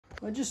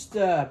I just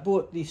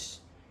bought this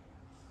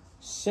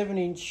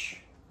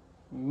 7-inch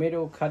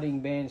metal cutting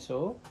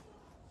bandsaw.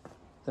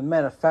 The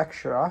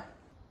manufacturer,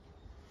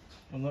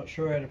 I'm not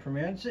sure how to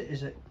pronounce it.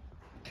 Is it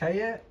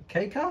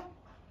Keika?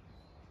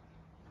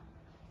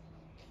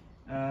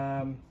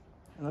 And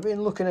I've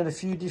been looking at a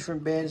few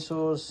different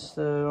bandsaws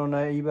that are on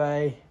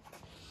eBay,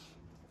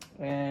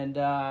 and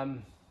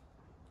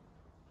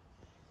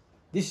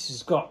this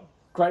has got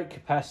great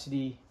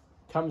capacity,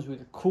 comes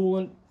with a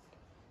coolant,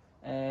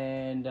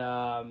 and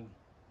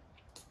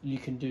you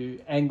can do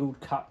angled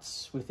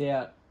cuts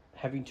without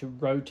having to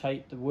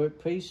rotate the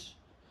workpiece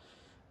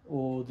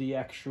or the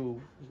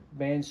actual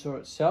bandsaw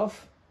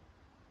itself.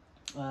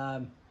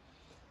 Now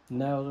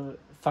the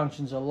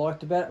functions I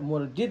liked about it, and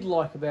what I did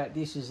like about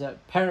this is that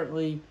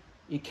apparently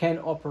it can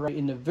operate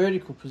in the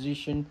vertical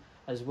position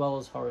as well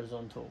as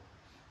horizontal,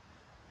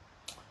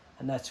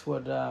 and that's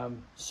what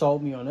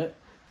sold me on it.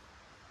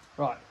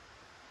 Right,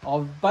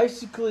 I've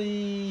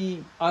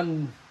basically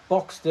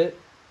unboxed it,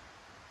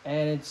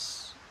 and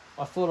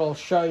I thought I'll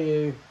show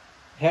you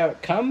how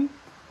it come,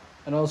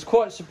 and I was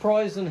quite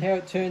surprised on how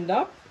it turned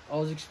up. I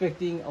was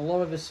expecting a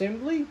lot of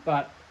assembly,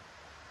 but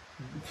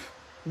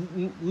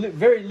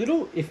very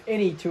little, if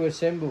any, to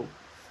assemble.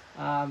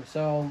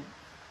 So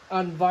I'll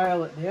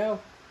unveil it now.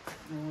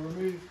 We'll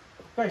remove.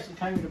 Basically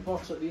came in a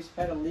box like this,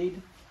 had a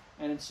lid,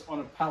 and it's on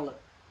a pallet,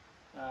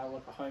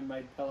 like a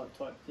homemade pallet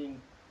type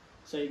thing,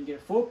 so you can get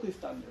a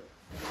forklift under it.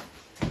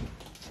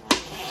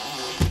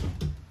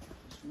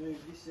 Just move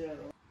this out.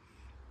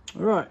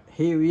 All right,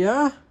 here we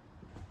are,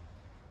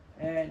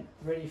 and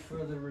ready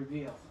for the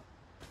reveal.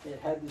 It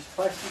had this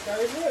plastic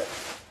over it.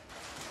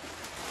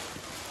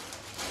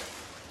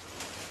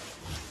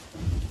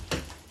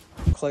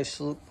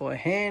 Closer look by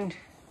hand.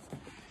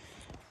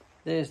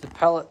 There's the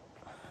pallet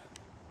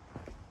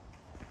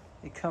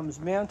it comes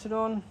mounted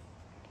on.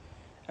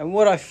 And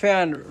what I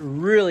found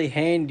really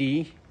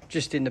handy,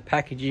 just in the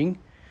packaging,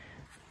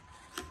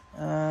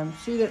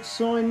 see that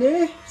sign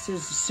there? It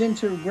says the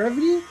center of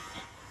gravity,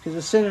 because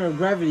the center of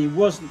gravity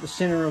wasn't the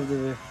center of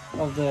the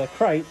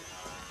crate.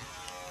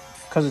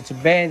 Because it's a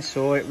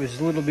bandsaw, it was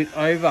a little bit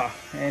over,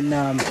 and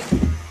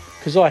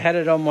because I had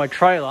it on my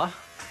trailer,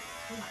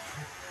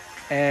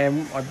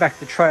 and I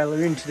backed the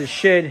trailer into the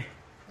shed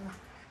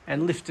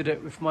and lifted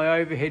it with my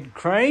overhead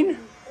crane, and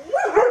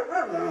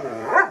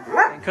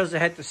because I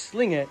had to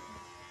sling it,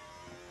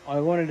 I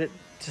wanted it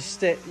to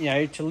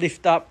to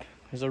lift up,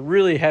 because I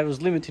really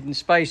was limited in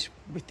space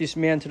with this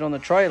mounted on the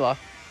trailer.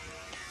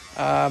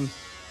 I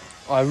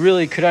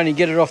really could only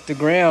get it off the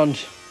ground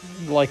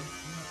like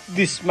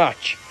this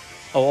much.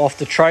 Or off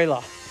the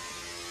trailer,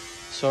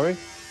 sorry.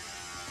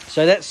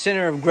 So that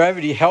center of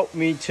gravity helped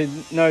me to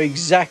know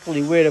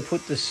exactly where to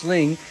put the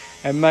sling,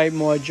 and made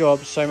my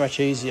job so much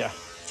easier.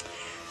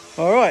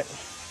 All right.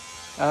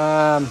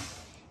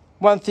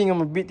 One thing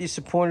I'm a bit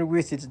disappointed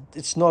with is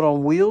it's not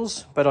on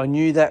wheels, but I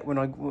knew that when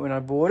I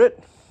bought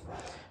it,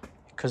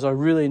 because I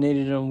really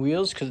needed it on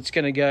wheels, because it's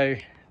going to go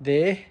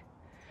there.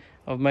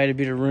 I've made a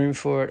bit of room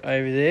for it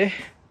over there,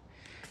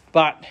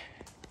 but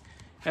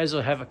as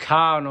I have a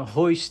car and a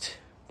hoist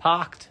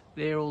parked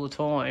there all the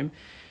time,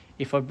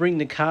 if I bring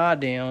the car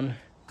down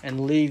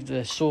and leave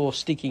the saw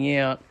sticking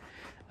out,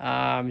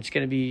 it's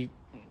going to be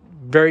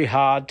very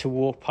hard to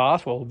walk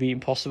past. Well, it'll be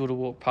impossible to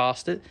walk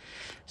past it.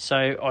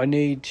 So I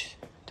need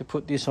to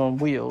put this on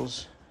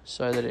wheels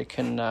so that it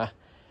can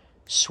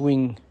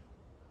swing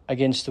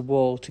against the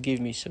wall to give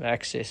me some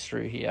access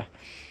through here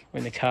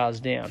when the car's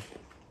down.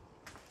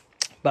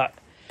 But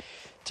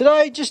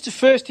today, just the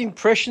first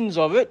impressions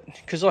of it,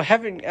 because I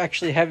haven't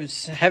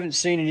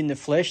seen it in the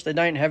flesh. They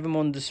don't have them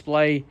on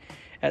display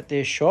at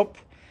their shop.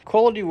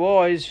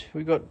 Quality-wise,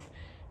 we've got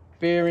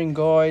bearing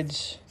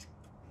guides,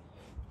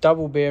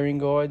 double bearing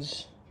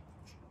guides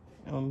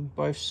on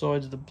both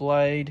sides of the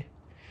blade.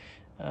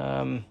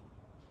 So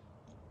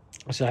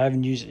I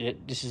haven't used it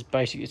yet. This is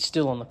basic. It's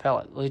still on the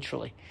pallet,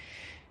 literally.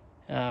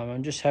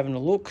 I'm just having a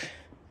look.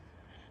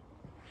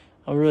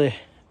 I really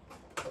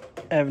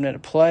haven't had a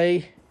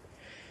play.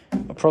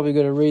 I've probably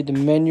got to read the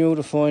manual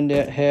to find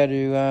out how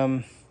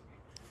to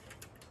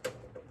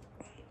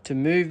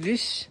move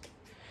this,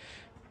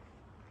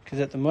 because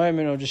at the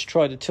moment I've just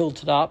tried to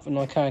tilt it up and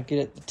I can't get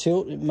it to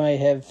tilt. It may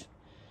have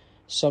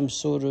some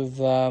sort of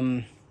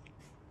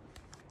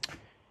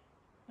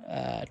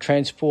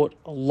transport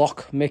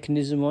lock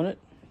mechanism on it,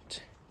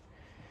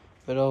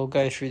 but I'll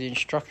go through the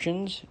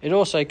instructions. It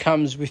also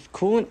comes with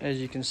coolant, as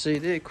you can see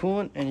there,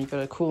 coolant, and you've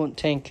got a coolant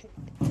tank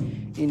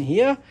in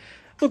here.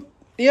 Look,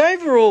 the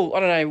overall, I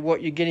don't know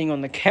what you're getting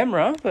on the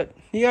camera, but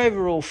the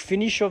overall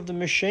finish of the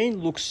machine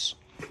looks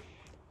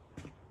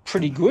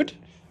pretty good.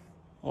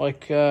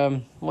 Like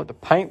the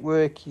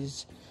paintwork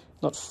is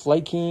not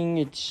flaking.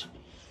 It's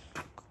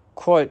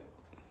quite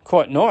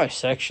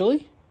nice,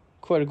 actually.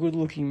 Quite a good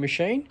looking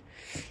machine.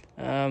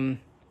 Yeah,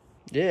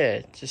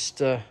 it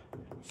just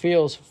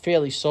feels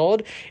fairly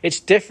solid.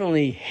 It's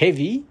definitely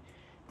heavy.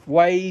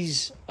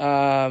 Weighs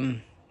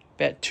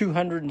about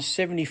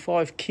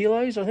 275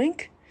 kilos, I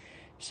think.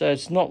 So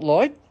it's not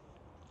light.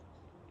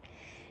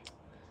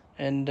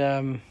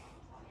 And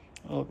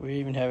Look, we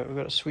even have it. We've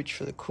got a switch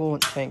for the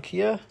coolant tank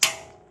here.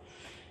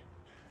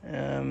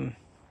 Yeah,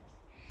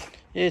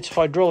 it's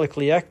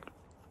hydraulically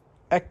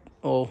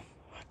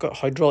got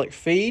hydraulic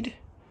feed,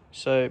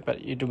 so but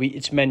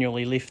it's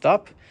manually lift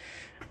up.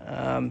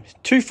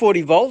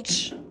 240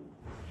 volts,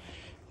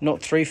 not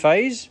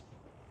 3-phase,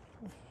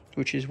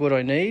 which is what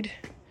I need.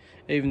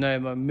 Even though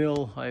my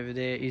mill over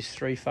there is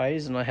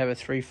 3-phase, and I have a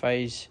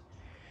 3-phase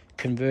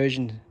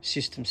conversion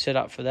system set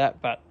up for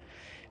that, but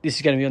this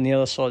is going to be on the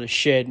other side of the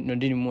shed, and I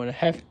didn't want to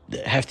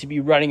have to be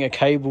running a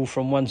cable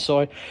from one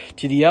side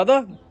to the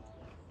other.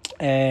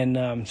 And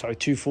so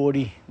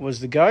 240 was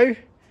the go.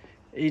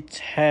 It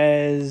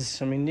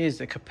has, I mean, there's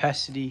the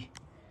capacity.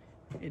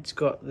 It's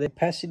got the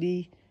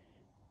capacity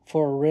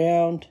for a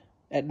round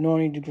at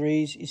 90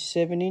 degrees is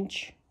 7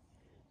 inch.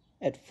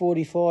 At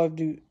 45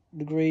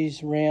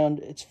 degrees round,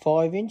 it's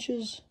 5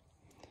 inches.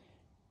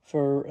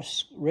 For a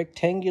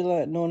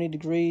rectangular at 90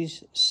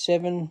 degrees,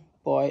 7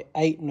 by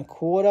 8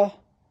 1/4.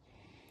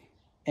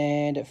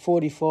 And at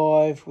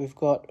 45, we've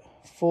got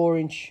 4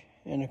 inch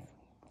and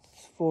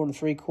 4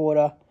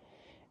 3/4.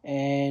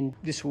 And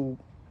this will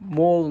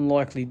more than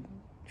likely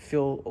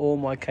fill all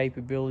my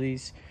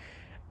capabilities,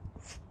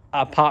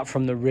 apart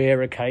from the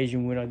rare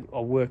occasion when I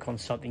work on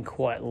something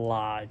quite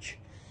large.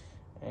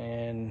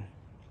 And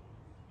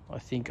I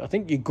think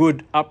you're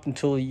good up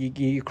until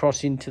you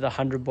cross into the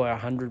 100 by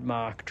 100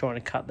 mark. Trying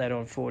to cut that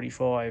on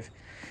 45,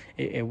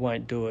 it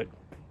won't do it.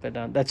 But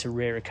that's a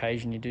rare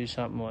occasion you do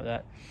something like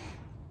that.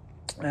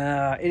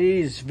 It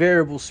is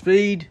variable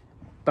speed,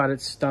 but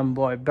it's done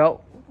by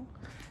belt.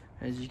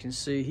 As you can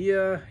see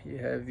here, you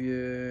have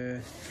your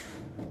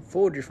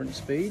 4 different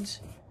speeds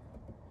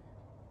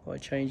by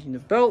changing the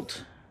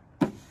belt.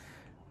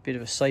 Bit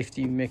of a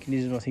safety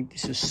mechanism. I think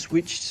this is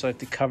switched, so if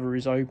the cover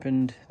is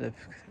opened, the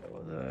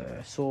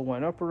saw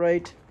won't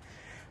operate.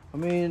 I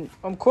mean,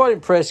 I'm quite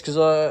impressed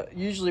because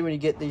usually when you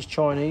get these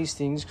Chinese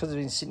things, because they've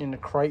been sitting in a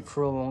crate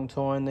for a long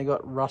time, they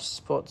got rust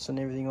spots and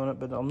everything on it,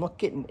 but I'm not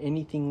getting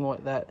anything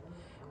like that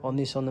on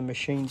the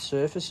machine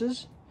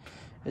surfaces.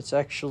 It's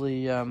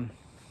actually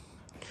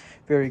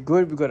very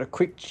good. We've got a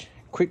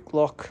quick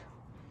lock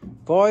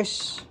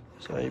vise,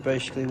 so you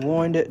basically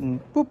wind it and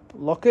boop,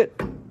 lock it.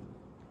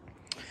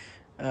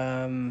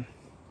 Yeah,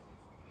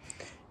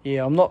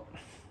 I'm not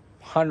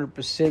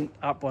 100%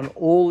 up on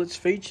all its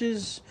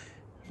features.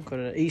 I've got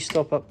an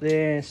e-stop up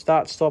there,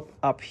 start stop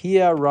up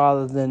here,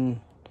 rather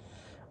than,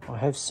 I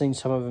have seen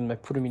some of them, they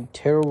put them in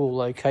terrible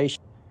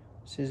locations.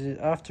 It says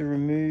after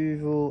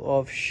removal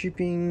of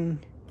shipping,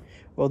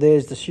 well,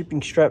 there's the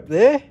shipping strap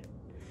there.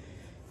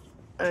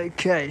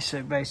 Okay,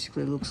 so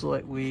basically it looks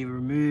like we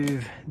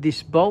remove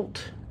this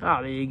bolt.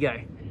 Ah, there you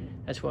go.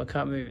 That's why I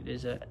can't move it.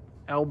 There's a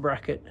L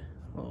bracket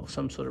or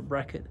some sort of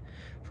bracket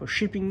for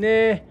shipping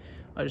there.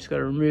 I just got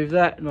to remove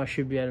that and I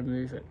should be able to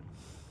move it.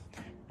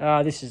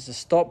 This is the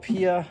stop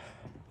here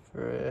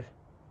for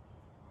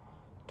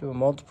doing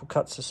multiple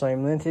cuts the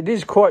same length. It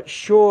is quite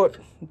short.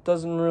 It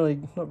doesn't really,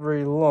 not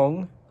very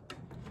long.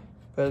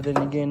 But then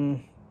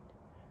again,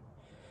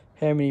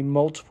 how many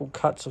multiple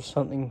cuts of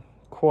something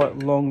quite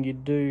long you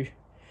do?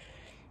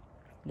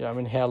 Yeah, I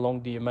mean, how long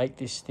do you make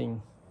this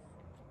thing?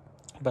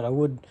 But I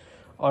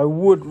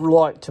would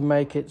like to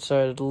make it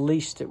so at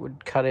least it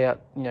would cut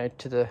out, you know,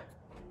 to the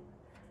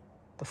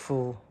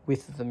full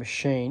width of the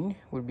machine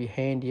would be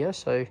handier.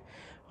 So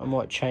I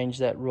might change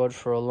that rod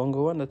for a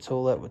longer one. That's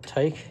all that would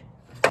take.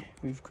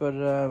 We've got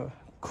a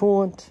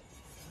coolant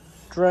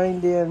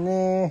drain down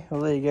there.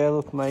 Well, there you go.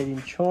 Look, made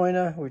in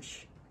China,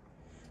 which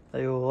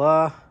they all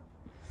are.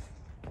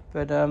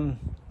 But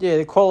yeah,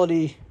 the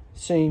quality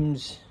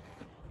seems,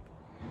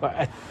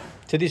 but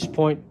to this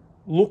point,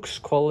 looks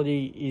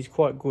quality is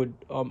quite good.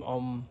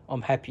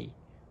 I'm happy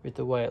with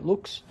the way it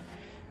looks.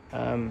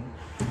 I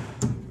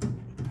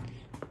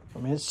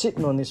mean, it's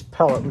sitting on this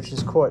pallet, which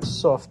is quite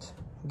soft.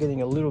 I'm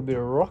getting a little bit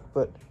of rock,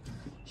 but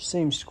it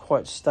seems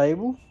quite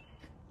stable.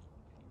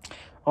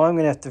 I'm going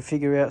to have to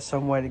figure out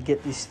some way to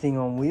get this thing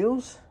on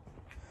wheels.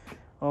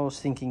 I was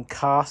thinking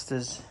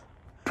casters,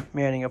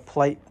 mounting a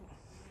plate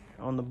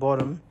on the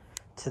bottom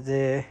to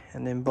there,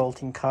 and then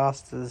bolting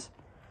casters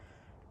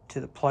to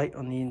the plate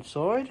on the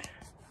inside.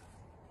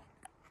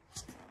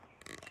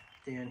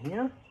 Down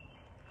here.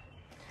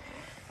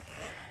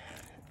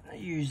 I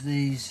use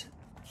these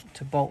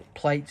to bolt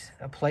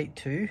a plate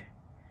to,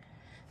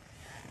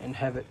 and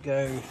have it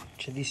go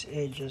to this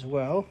edge as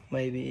well.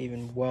 Maybe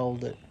even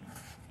weld it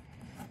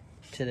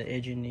to the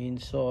edge in the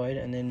inside,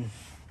 and then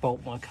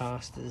bolt my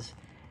casters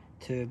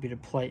to a bit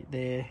of plate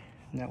there.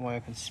 And that way I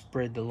can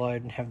spread the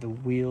load and have the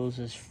wheels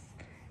as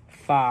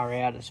far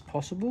out as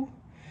possible.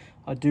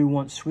 I do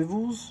want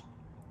swivels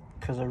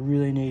because I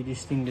really need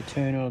this thing to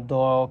turn on a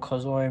dial,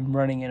 because I am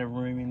running out of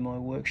room in my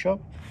workshop.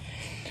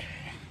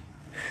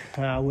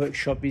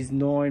 Workshop is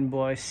 9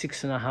 by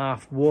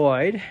 6.5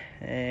 wide,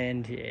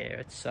 and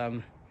yeah, it's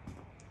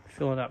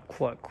filling up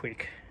quite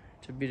quick.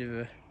 It's a bit of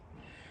a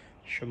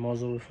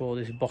schmozzle with all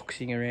this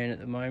boxing around at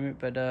the moment,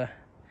 but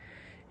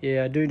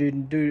yeah, I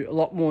do a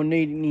lot more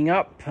neatening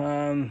up,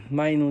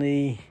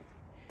 mainly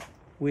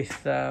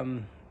with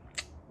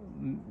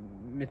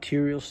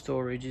material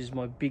storage is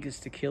my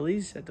biggest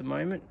Achilles at the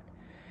moment.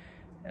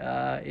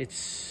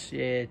 It's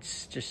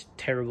just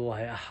terrible.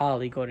 I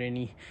hardly got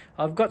any.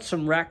 I've got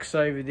some racks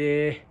over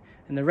there,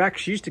 and the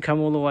racks used to come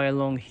all the way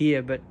along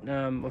here, but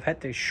I've had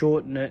to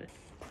shorten it.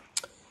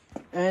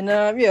 And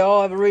yeah,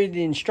 I'll have a read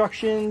the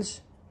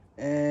instructions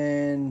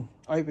and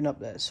open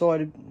up that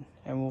side,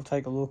 and we'll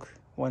take a look.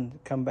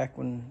 Come back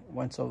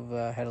once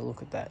I've had a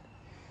look at that.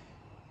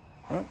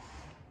 All right.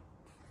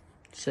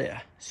 See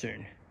ya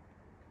soon.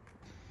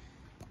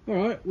 All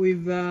right,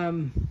 we've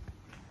had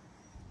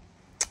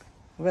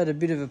a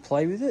bit of a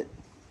play with it.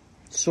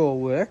 Saw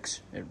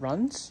works. It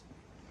runs.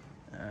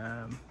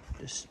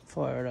 Just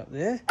fire it up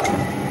there.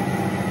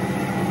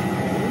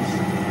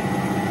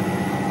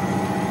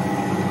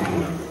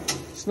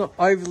 It's not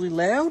overly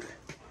loud,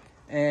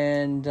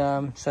 and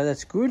so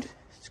that's good.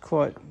 It's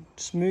quite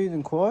smooth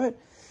and quiet.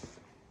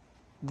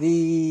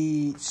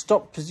 The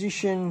stop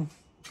position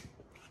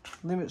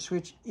limit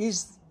switch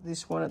is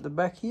this one at the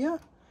back here.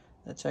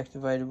 That's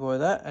activated by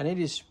that, and it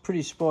is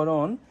pretty spot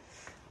on.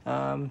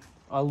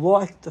 I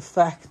like the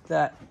fact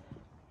that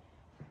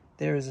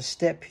there is a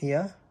step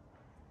here,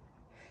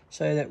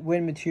 so that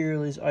when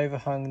material is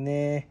overhung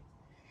there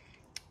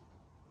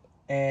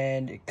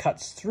and it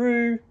cuts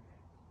through,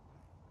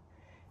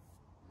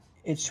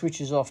 it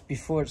switches off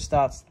before it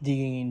starts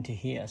digging into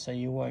here, so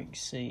you won't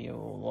see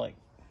all like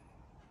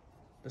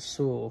the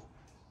saw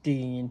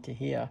digging into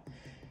here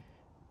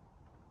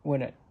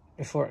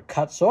before it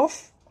cuts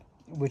off,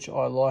 which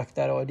I like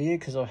that idea,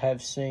 because I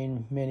have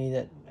seen many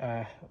that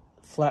are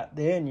flat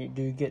there and you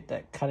do get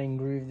that cutting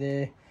groove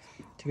there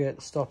to get it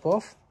to stop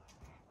off.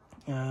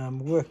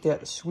 Worked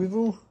out the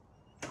swivel,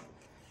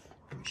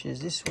 which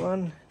is this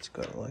one. It's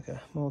got like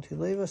a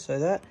multi-lever, so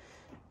that,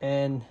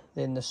 and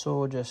then the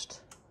saw just,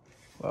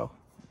 well,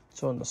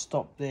 it's on the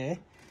stop there.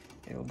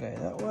 It'll go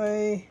that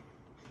way,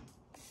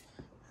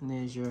 and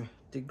there's your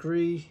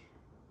degree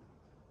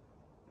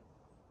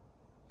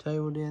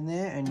table down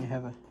there, and you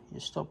have your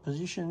stop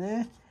position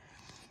there,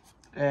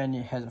 and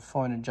it has a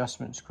fine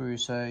adjustment screw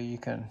so you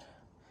can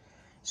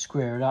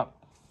square it up.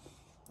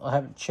 I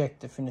haven't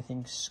checked if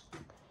anything's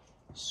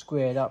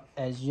squared up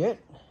as yet,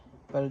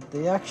 but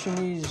the action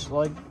is,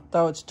 like,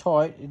 though it's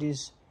tight, it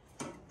is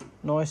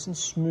nice and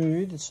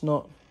smooth. It's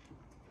not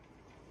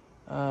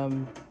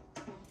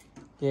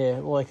yeah,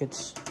 like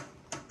it's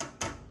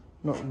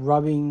not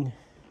rubbing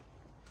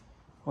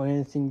on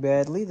anything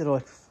badly that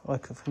I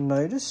can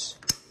notice.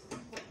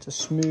 It's a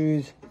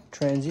smooth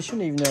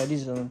transition, even though it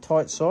is on the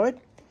tight side.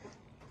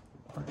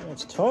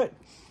 It's tight.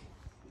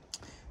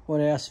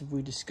 What else have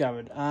we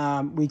discovered?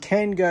 We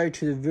can go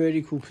to the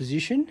vertical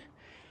position.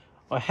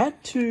 I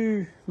had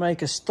to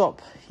make a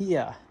stop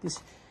here. It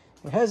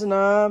has an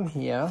arm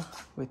here,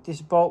 with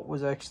this bolt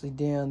was actually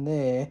down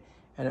there,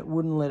 and it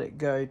wouldn't let it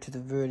go to the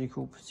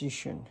vertical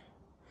position.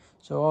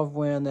 So I've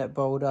wound that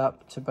bolt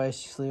up to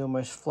basically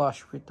almost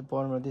flush with the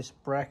bottom of this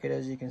bracket.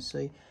 As you can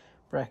see,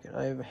 bracket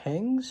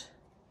overhangs.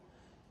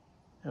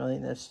 And I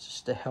think that's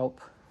just to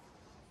help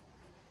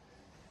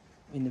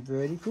in the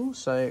vertical.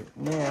 So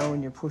now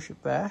when you push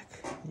it back,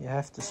 you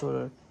have to sort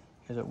of,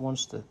 because it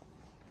wants to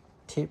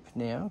tip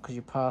now, because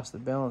you passed the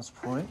balance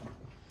point.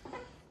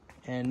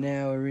 And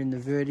now we're in the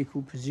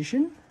vertical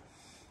position.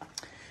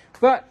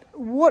 But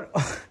what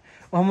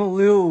I'm a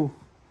little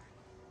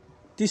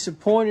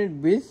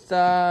disappointed with,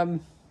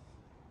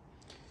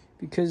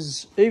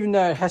 because even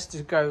though it has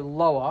to go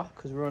lower,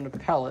 because we're on a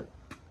pallet,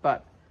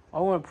 but I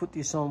want to put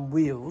this on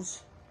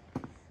wheels.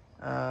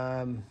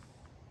 And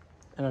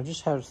I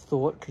just had a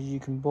thought, because you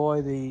can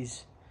buy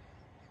these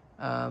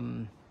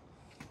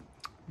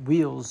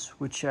wheels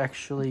which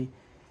actually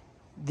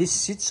this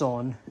sits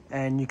on,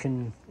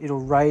 and it'll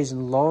raise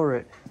and lower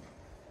it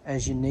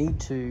as you need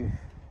to,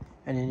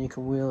 and then you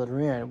can wheel it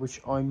around,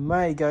 which I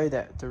may go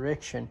that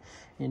direction,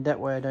 and that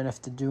way I don't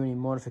have to do any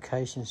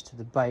modifications to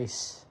the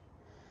base.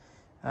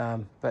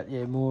 But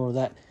yeah, more of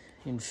that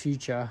in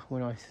future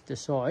when I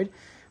decide.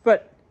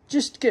 But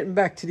just getting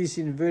back to this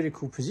in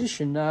vertical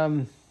position,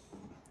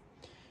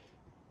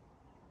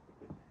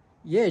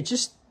 yeah,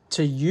 just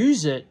to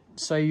use it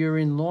so you're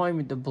in line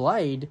with the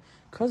blade,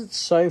 because it's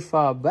so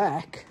far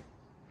back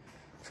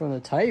from the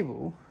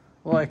table,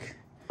 like,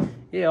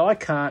 yeah, I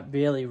can't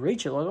barely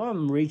reach it. Like,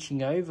 I'm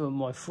reaching over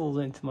my full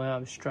length of my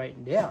arm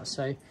straightened out.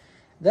 So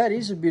that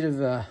is a bit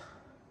of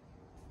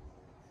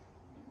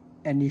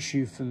an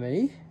issue for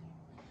me.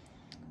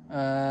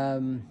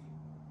 And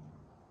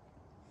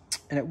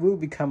it will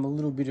become a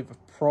little bit of a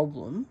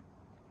problem.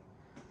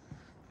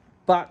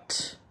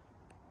 But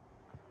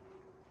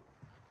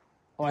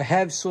I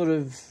have sort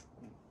of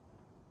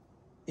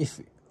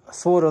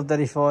thought of that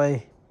if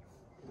I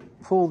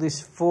pull this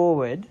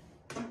forward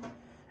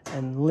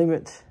and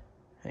limit,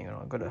 hang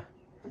on, I've got to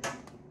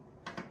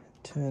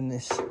turn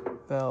this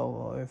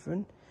valve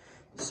open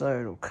so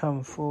it'll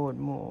come forward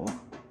more.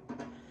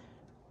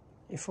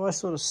 If I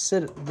sort of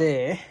set it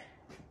there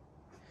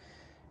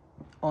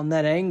on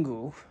that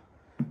angle,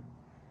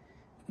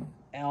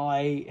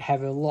 I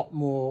have a lot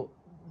more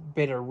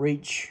better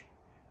reach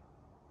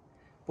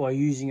by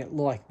using it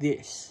like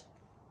this.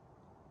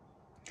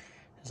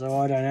 so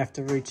I don't have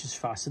to reach as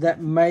far. So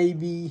that may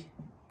be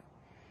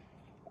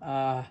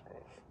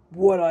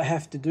what I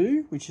have to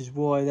do, which is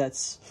why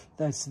that's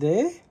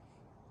there.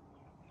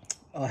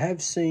 I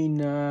have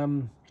seen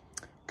a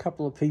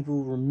couple of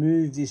people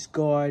remove this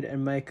guide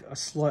and make a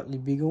slightly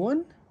bigger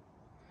one.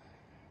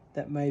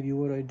 That may be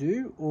what I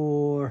do,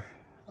 or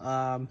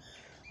I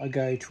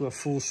go to a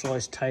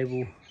full-size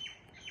table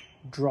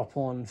drop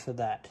on for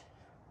that.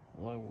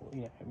 Well,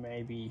 you know,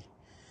 maybe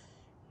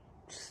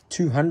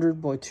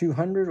 200 by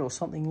 200 or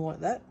something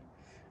like that.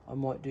 I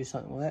might do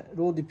something like that. It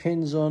all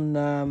depends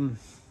on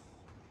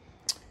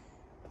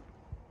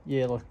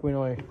yeah, like when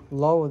I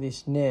lower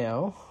this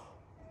now,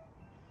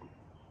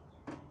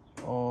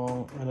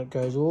 and it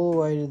goes all the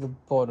way to the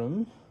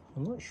bottom.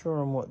 I'm not sure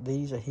on what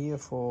these are here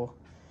for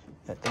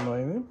at the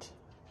moment.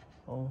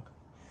 I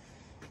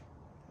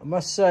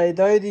must say,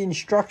 though, the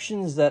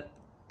instructions that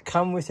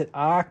come with it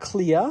are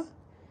clear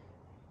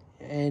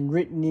and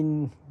written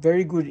in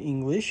very good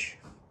English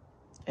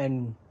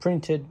and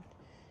printed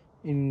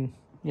in,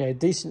 you know,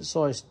 decent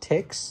sized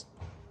text.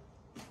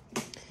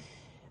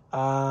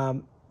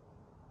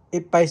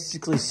 It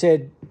basically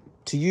said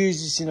to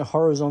use this in a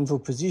horizontal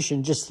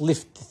position, just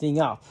lift the thing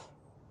up.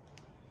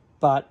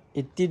 But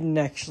it didn't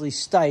actually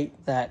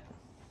state that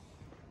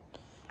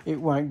it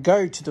won't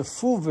go to the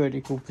full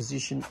vertical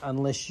position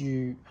unless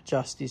you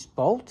adjust this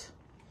bolt.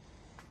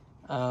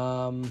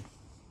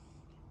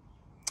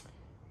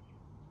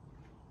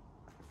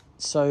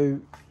 So,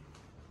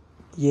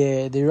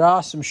 yeah, there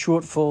are some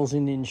shortfalls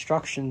in the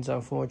instructions,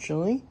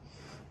 unfortunately.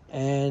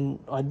 And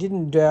I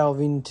didn't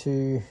delve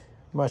into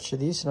much of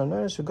this. And I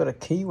noticed we've got a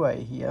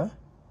keyway here.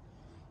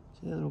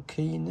 See that little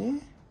key in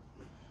there?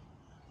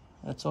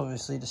 That's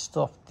obviously to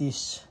stop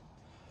this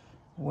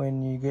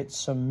when you get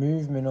some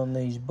movement on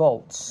these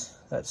bolts.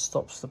 That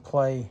stops the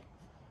play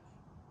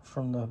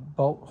from the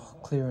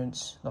bolt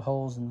clearance, the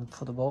holes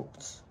for the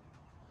bolts.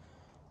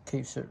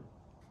 Keeps it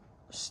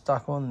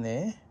stuck on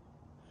there.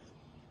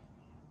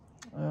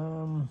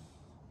 And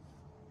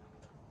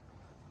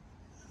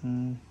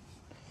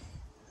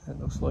it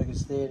looks like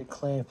it's there to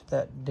clamp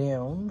that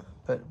down,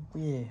 but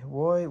yeah,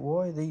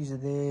 why these are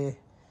there,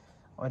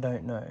 I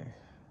don't know.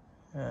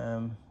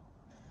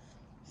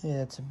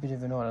 Yeah, it's a bit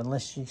of an odd,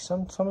 unless you,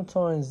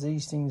 sometimes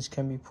these things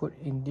can be put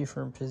in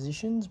different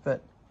positions,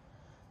 but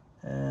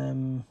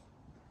it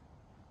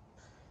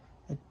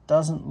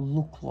doesn't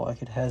look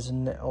like it has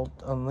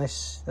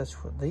unless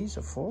that's what these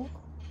are for.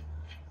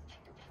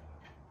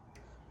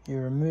 You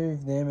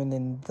remove them and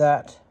then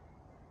that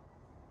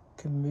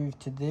can move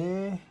to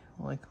there.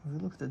 Like if you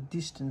look at the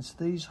distance,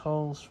 these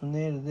holes from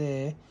there to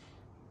there,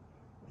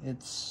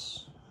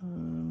 it's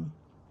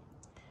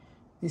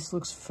this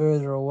looks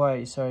further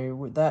away,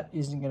 so that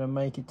isn't going to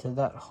make it to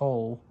that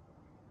hole,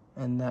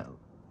 and that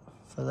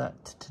for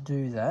that to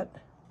do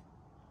that.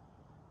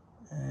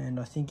 And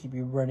I think you'd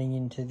be running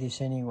into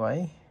this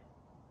anyway.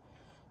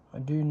 I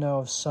do know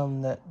of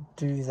some that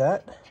do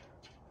that.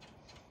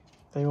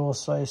 There are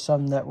also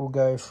some that will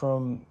go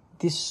from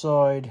this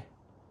side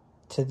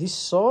to this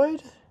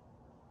side,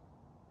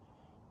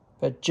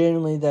 but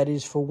generally that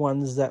is for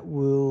ones that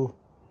will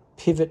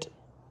pivot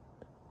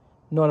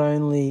not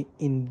only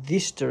in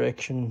this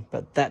direction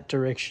but that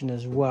direction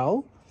as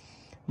well.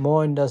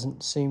 Mine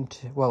doesn't seem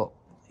to. Well,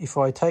 if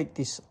I take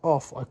this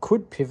off, I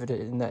could pivot it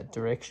in that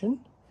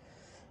direction.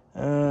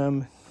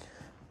 Do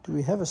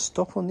we have a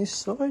stop on this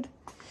side?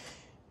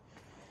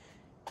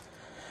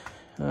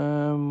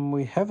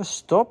 We have a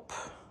stop,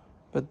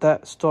 but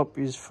that stop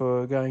is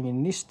for going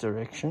in this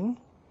direction.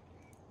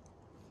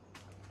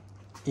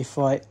 If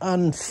I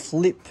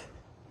unflip,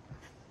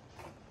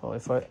 or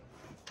if I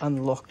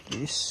unlock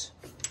this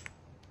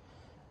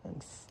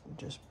and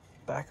just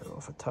back it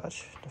off a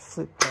touch to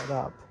flip that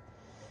up,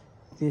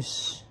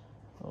 this,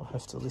 I'll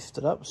have to lift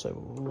it up, so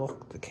we'll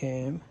lock the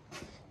cam,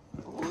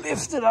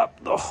 lift it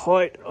up the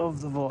height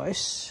of the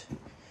vise.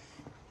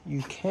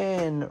 You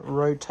can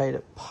rotate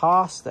it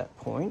past that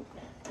point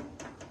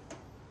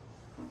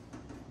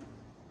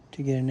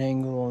to get an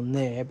angle on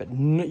there, but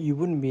you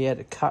wouldn't be able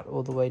to cut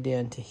all the way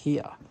down to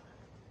here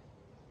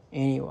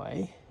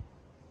anyway.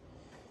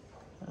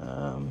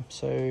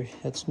 So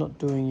that's not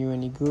doing you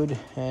any good,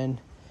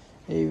 and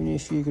even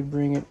if you could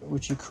bring it,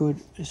 which you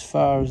could as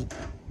far as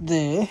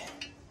there,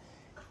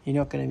 you're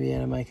not going to be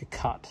able to make a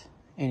cut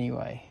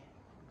anyway.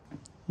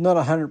 Not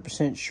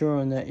 100% sure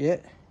on that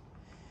yet.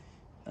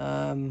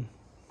 I've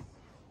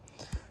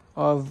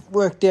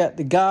worked out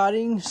the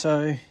guarding,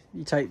 so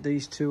you take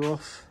these two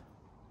off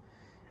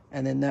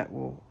and then that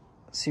will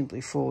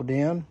simply fall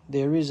down.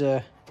 There is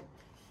a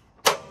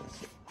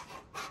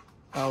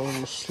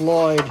little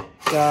slide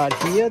guard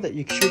here that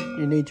you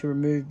need to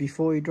remove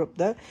before you drop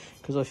that,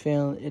 because I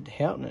found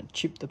it out and it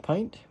chipped the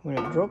paint when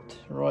it dropped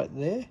right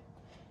there.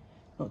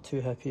 Not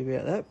too happy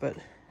about that, but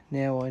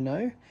now I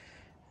know.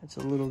 It's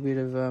a little bit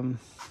of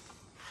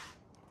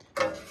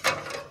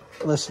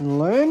lesson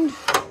learned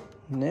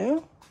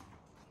now.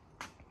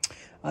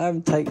 I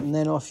haven't taken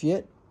that off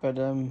yet, but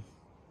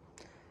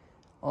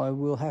I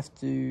will have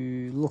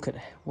to look at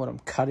what I'm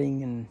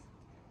cutting and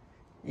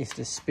if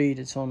the speed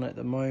it's on at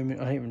the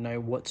moment, I don't even know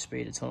what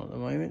speed it's on at the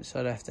moment, so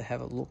I'd have to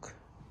have a look,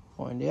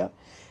 find out.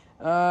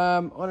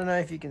 I don't know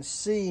if you can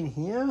see in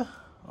here.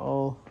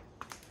 I'll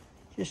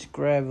just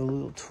grab a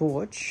little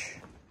torch.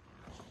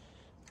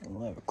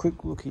 I'll have a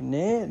quick look in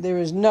there. There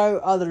is no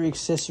other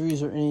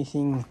accessories or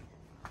anything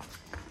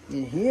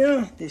in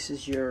here. This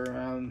is your,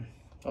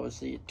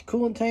 obviously, your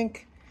coolant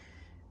tank.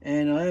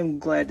 And I am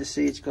glad to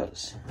see it's got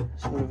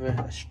sort of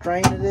a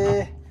strainer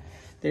there.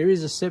 There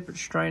is a separate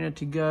strainer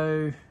to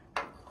go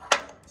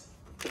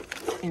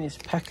in this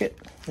packet.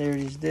 There it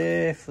is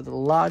there for the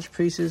large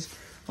pieces.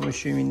 I'm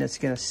assuming that's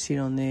going to sit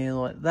on there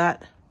like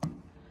that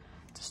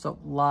to stop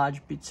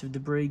large bits of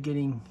debris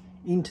getting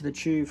into the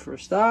tube for a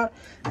start.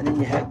 And then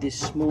you have this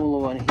smaller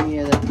one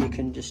here that you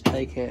can just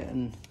take out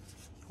and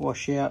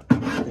wash out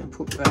and then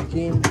put back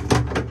in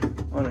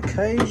on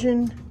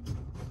occasion.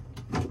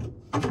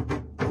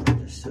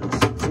 Just sort of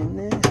sits in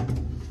there.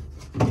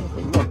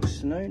 Nothing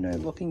locks, no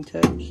locking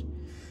tabs.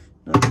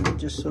 Nothing,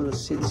 just sort of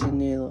sits in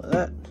there like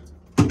that.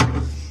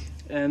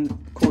 And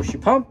of course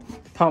your pump.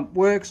 The pump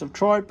works, I've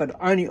tried, but it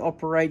only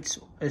operates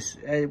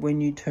when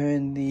you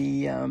turn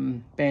the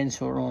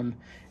bandsaw on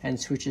and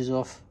switches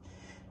off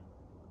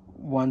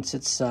once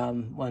it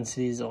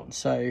is on.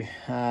 So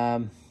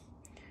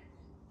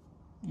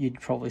you'd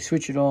probably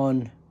switch it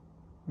on,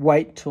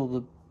 wait till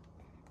the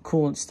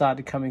coolant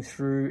started coming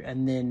through,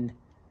 and then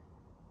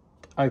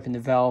open the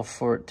valve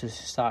for it to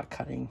start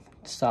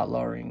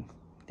lowering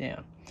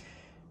down.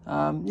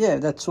 Yeah,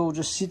 that's all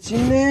just sits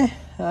in there.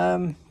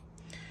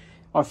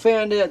 I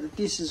found out that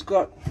this has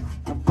got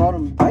a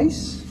bottom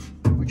base,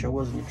 which I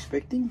wasn't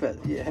expecting, but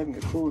yeah, having a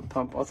coolant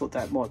pump, I thought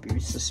that might be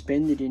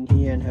suspended in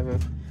here and have a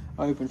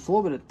open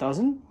floor, but it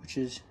doesn't, which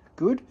is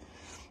good.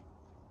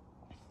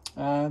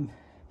 Yeah,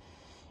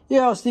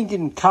 I was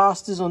thinking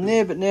casters on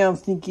there, but now I'm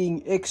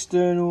thinking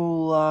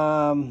external,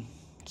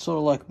 sort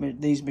of like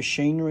these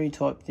machinery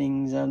type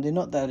things. They're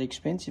not that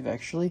expensive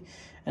actually,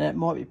 and that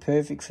might be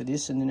perfect for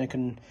this. And then I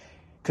can,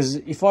 because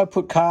if I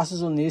put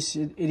casters on this,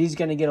 it is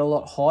going to get a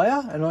lot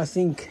higher, and I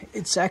think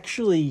it's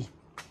actually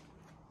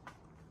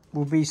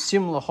will be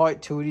similar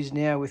height to it is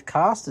now with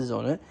casters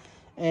on it.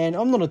 And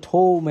I'm not a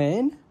tall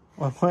man.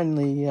 I'm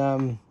only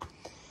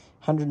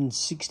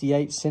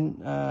 168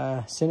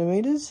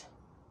 centimeters.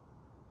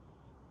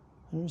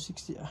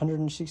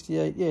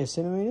 168, yeah,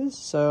 centimeters.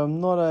 So I'm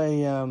not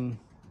a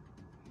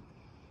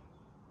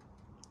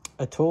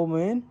tall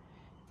man,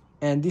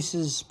 and this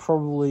is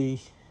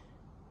probably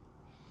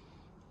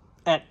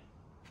at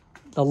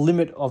the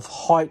limit of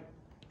height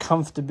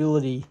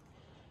comfortability.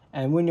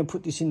 And when you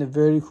put this in the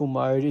vertical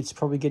mode, it's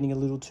probably getting a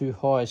little too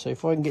high. So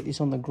if I can get this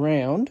on the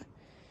ground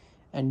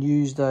and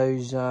use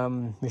those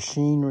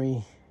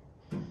machinery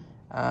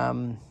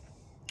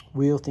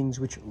wheel things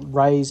which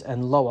raise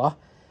and lower,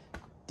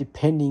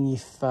 depending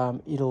if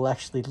it'll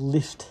actually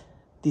lift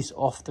this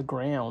off the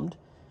ground,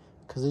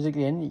 because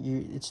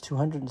it's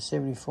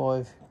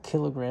 275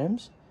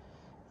 kilograms.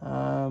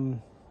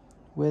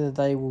 Whether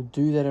they will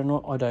do that or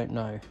not, I don't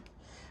know.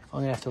 I'm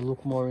gonna have to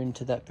look more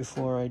into that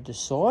before I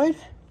decide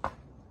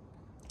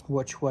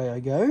which way I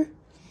go.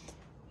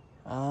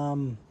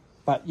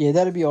 But yeah,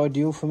 that'd be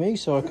ideal for me,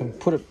 so I can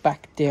put it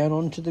back down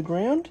onto the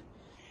ground.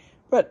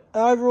 But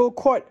overall,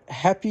 quite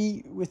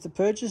happy with the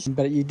purchase.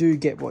 But you do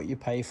get what you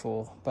pay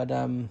for. But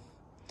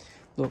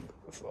look,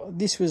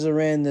 this was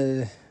around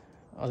the,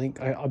 I think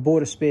I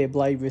bought a spare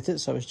blade with it,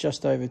 so it's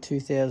just over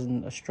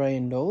 2,000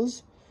 Australian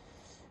dollars,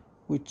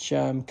 which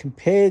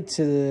compared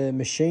to the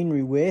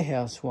Machinery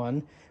Warehouse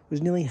one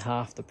was nearly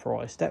half the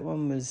price. That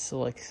one was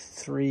like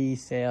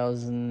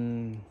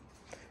 3,000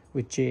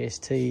 with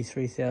GST,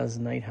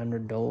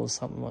 $3,800,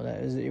 something like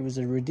that. It was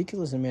a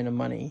ridiculous amount of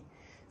money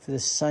for the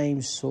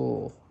same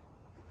saw.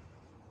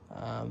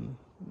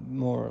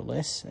 More or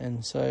less,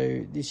 and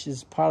so this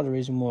is part of the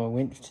reason why I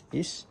went to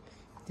this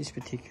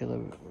particular,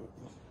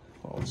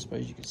 well, I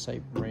suppose you could say,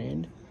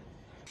 brand.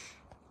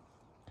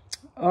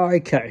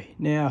 Okay,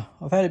 now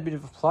I've had a bit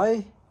of a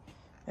play.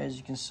 As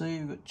you can see,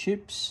 we've got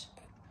chips,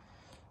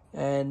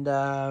 and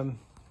I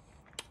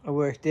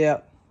worked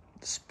out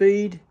the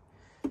speed.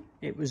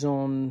 It was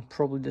on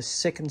probably the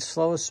second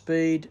slowest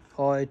speed.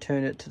 I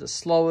turned it to the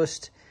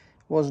slowest.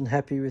 Wasn't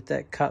happy with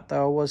that cut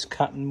though. I was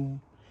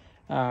cutting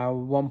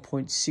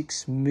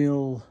 1.6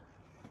 mil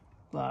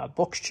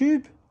box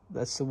tube.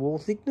 That's the wall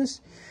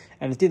thickness,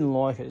 and it didn't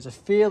like it. It's a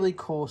fairly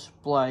coarse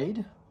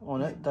blade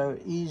on it, though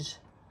it is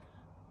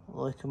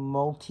like a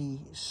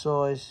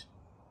multi-size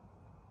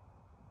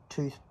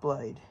tooth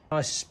blade.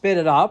 I sped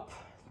it up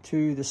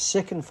to the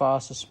second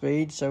fastest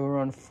speed, so we're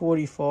on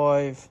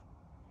 45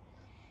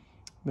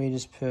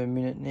 meters per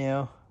minute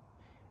now,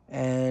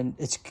 and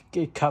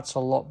it cuts a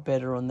lot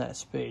better on that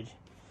speed,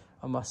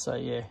 I must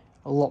say. Yeah,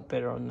 a lot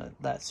better on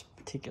that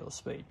particular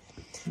speed.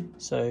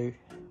 So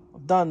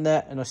I've done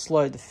that, and I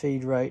slowed the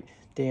feed rate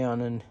down,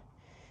 and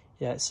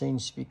yeah, it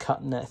seems to be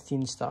cutting that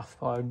thin stuff.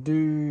 I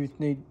do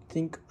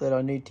think that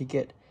I need to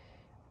get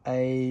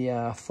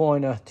a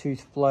finer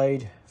tooth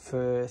blade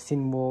for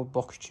thin wall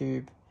box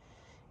tube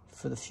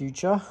for the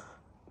future.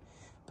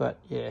 But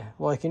yeah,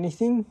 like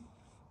anything,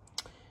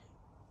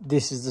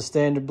 this is the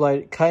standard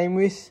blade it came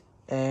with,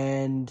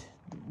 and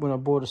when I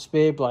bought a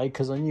spare blade,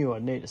 because I knew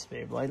I'd need a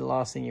spare blade, the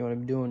last thing you want to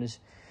be doing is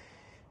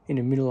in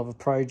the middle of a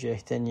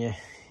project and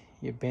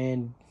your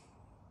band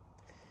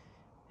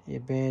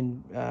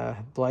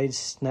blade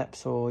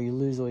snaps, or you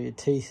lose all your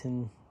teeth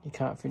and you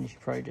can't finish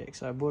your project.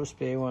 So I bought a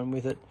spare one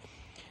with it,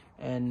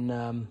 and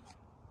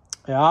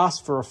I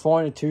asked for a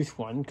finer tooth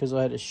one because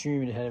I had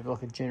assumed it had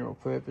like a general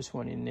purpose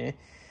one in there,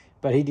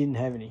 but he didn't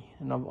have any,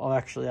 and I've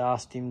actually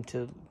asked him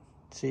to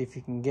see if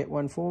he can get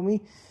one for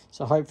me.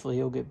 So hopefully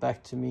he'll get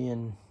back to me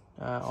and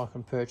I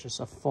can purchase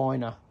a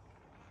finer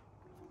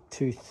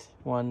tooth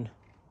one.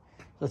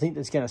 I think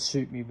that's going to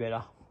suit me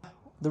better.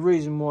 The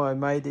reason why I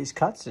made these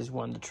cuts is,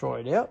 one, to try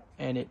it out,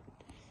 and it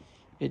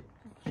you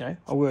know,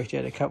 I worked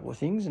out a couple of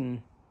things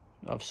and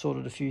I've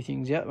sorted a few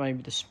things out,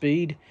 maybe the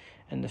speed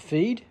and the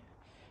feed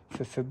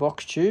for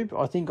box tube.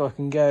 I think I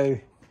can go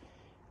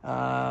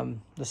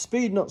the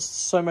speed, not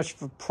so much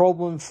of a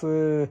problem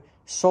for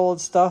solid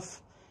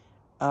stuff,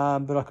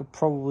 but I could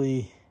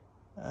probably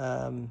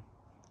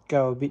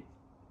go a bit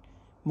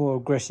more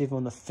aggressive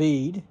on the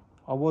feed.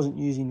 I wasn't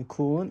using the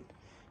coolant,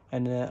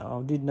 and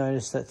I did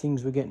notice that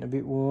things were getting a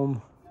bit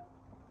warm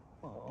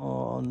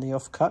on the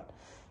offcut,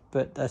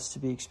 but that's to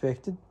be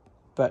expected.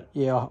 But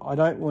yeah, I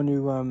don't want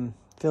to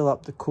fill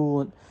up the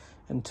coolant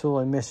until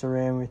I mess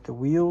around with the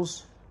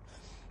wheels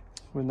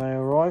when they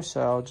arrive,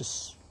 so I'll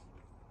just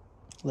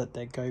let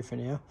that go for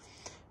now.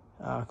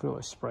 I could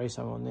always spray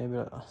some on there,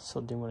 but I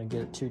sort of didn't want to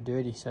get it too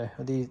dirty, so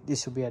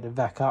this will be able to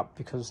vac up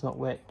because it's not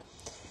wet.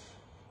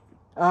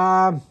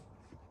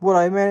 What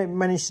I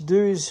managed to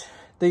do is,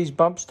 these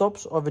bump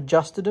stops, I've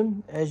adjusted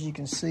them. As you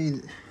can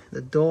see,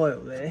 the dial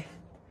there,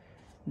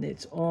 and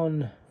it's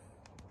on,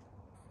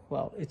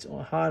 well, it's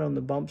hard on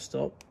the bump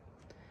stop,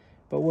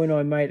 but when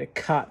I made a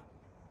cut,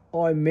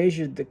 I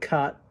measured the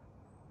cut,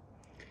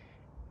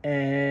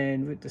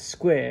 and with the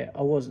square,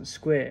 I wasn't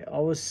square. I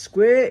was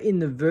square in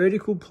the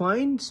vertical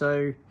plane,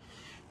 so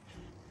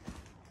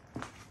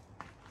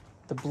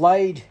the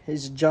blade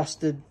is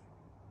adjusted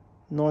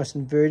nice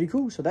and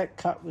vertical, so that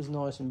cut was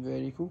nice and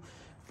vertical,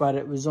 but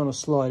it was on a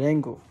slight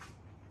angle.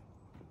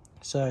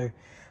 So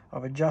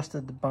I've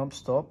adjusted the bump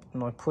stop,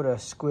 and I put a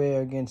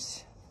square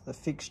against the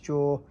fixed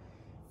jaw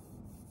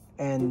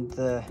and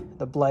the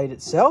blade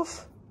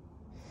itself,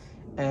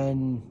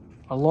 and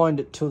I lined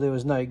it till there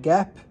was no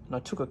gap, and I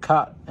took a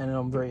cut, and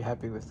I'm very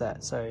happy with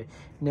that. So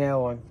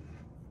now I've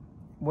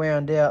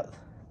wound out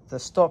the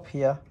stop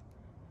here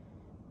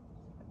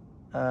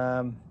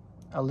a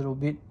little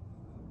bit.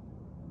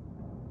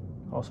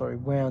 Oh, sorry,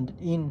 wound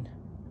it in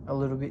a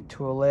little bit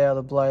to allow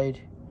the blade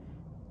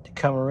to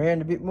come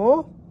around a bit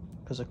more,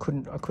 because I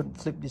couldn't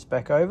flip this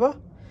back over.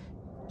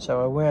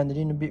 So I wound it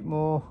in a bit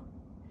more,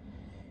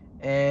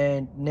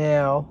 and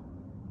now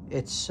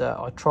it's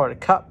I try to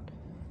cut,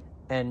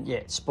 and yeah,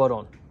 it's spot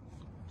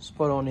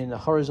on in the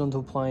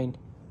horizontal plane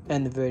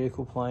and the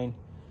vertical plane.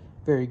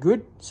 Very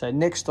good. So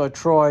next I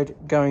tried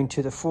going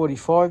to the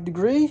 45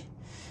 degree,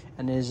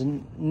 and there's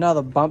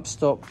another bump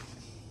stop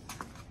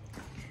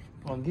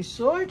on this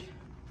side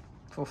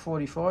for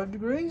 45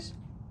 degrees.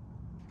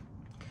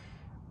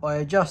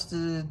 I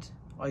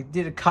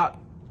did a cut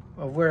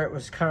of where it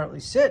was currently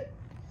set,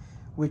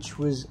 which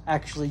was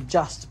actually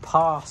just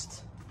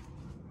past,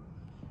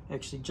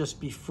 just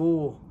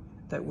before,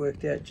 that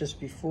worked out just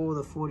before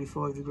the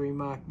 45 degree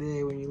mark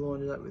there when you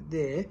lined it up with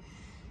there.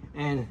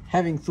 And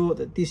having thought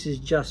that this is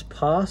just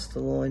past the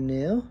line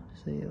now,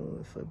 see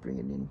if I bring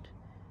it in,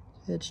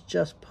 it's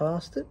just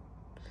past it.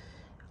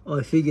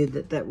 I figured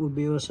that would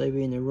also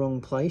be in the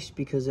wrong place,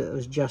 because it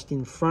was just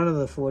in front of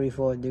the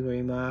 45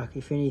 degree mark.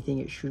 If anything,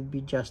 it should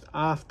be just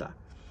after.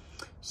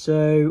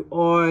 So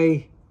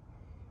I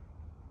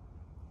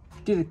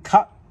did a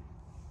cut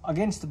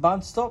against the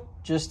bump stop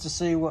just to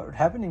see what would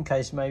happen, in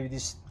case maybe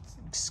this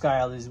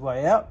scale is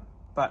way out.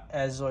 But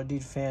as I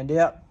did find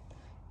out,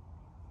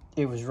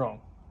 it was wrong.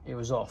 It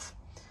was off.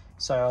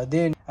 So I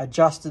then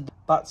adjusted the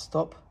butt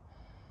stop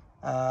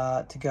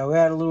to go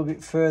out a little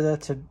bit further,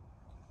 to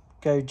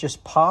go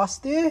just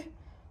past there,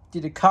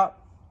 did a cut,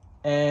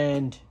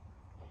 and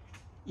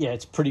yeah,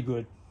 it's pretty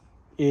good.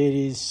 It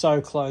is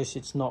so close,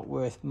 it's not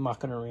worth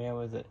mucking around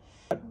with it.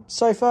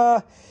 So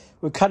far,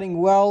 we're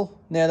cutting well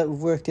now that we've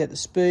worked out the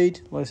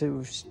speed. Like I said,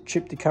 we've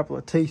chipped a couple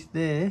of teeth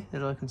there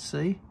that I can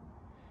see.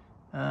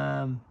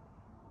 I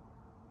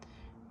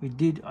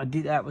did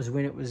that was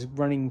when it was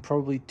running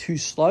probably too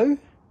slow,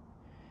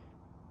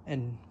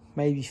 and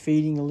maybe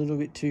feeding a little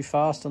bit too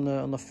fast on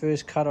the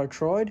first cut I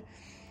tried.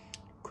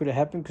 Could have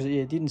happened, because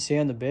it didn't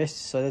sound the best,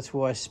 so that's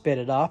why I sped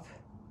it up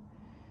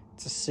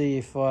to see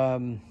if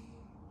how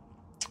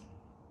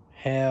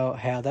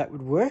that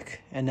would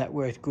work, and that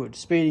worked good.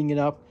 Speeding it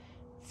up,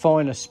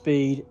 finer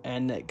speed,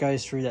 and it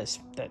goes through that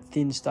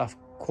thin stuff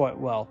quite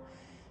well.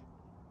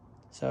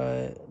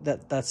 So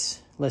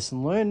that's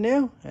lesson learned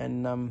now.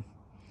 And I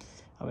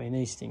mean,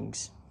 these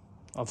things,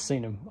 I've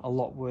seen them a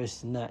lot worse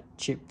than that,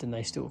 chipped, and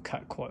they still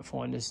cut quite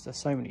fine. There's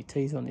so many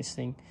teeth on this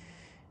thing,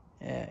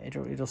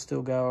 it'll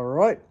still go all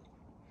right.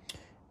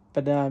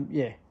 But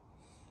yeah,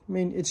 I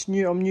mean, it's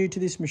new. I'm new to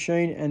this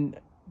machine, and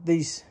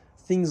these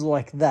things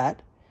like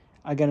that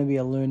are going to be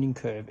a learning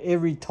curve.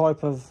 Every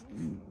type of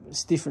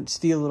different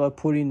steel that I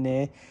put in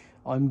there,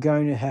 I'm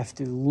going to have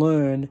to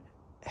learn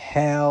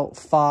how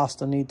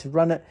fast I need to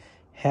run it,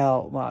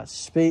 how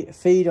much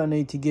feed I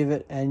need to give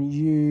it, and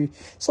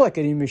it's like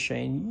any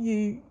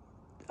machine.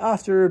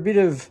 After a bit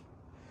of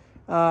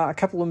a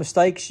couple of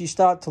mistakes, you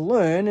start to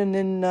learn, and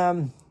then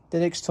the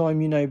next time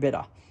you know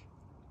better.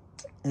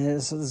 And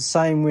it's the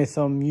same with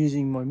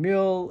using my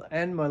mill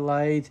and my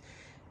lathe.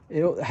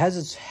 It has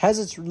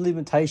its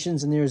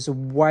limitations, and there's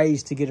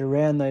ways to get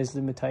around those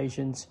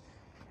limitations,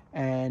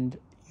 and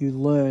you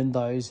learn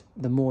those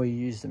the more you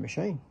use the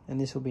machine,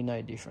 and this will be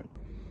no different.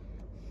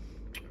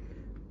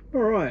 All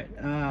right,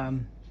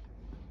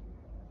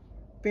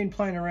 been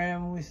playing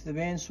around with the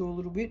bandsaw a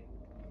little bit,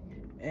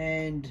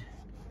 and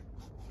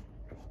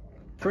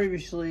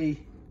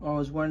previously I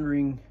was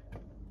wondering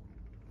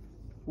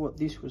what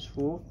this was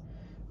for.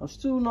 I'm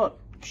still not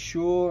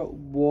sure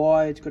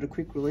why it's got a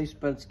quick release,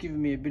 but it's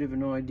given me a bit of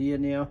an idea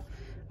now.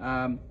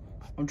 I'm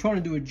trying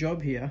to do a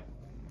job here,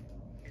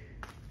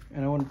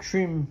 and I want to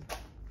trim.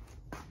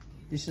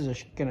 This is a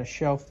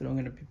shelf that I'm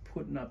going to be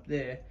putting up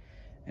there,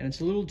 and it's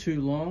a little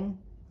too long.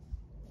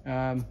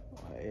 I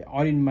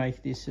didn't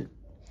make this.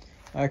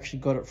 I actually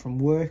got it from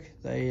work.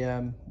 They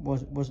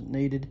wasn't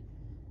needed,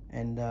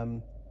 and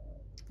I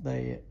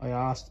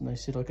asked, and they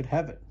said I could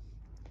have it.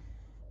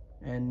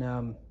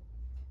 And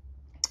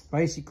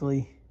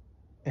basically,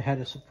 it had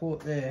a support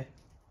there,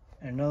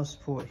 and another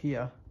support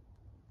here,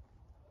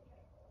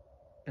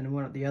 and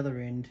one at the other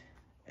end,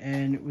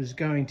 and it was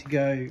going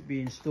to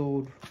be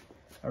installed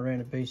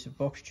around a piece of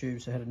box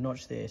tubes that had a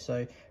notch there.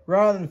 So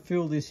rather than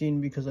fill this in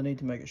because I need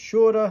to make it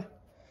shorter,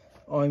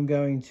 I'm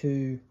going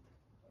to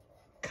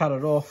cut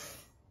it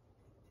off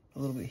a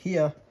little bit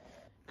here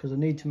because I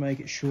need to make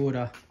it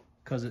shorter,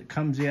 because it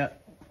comes out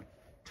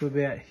to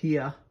about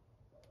here.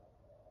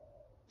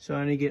 So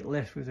I only get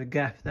left with a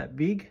gap that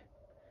big,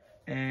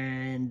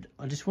 and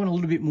I just want a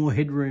little bit more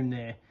headroom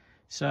there.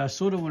 So I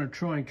sort of want to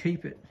try and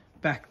keep it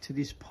back to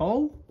this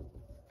pole.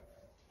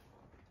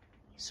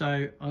 So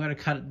I'm going to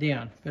cut it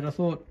down, but I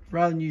thought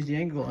rather than use the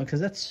angle line, because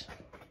that's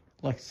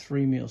like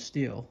 3mm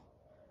steel,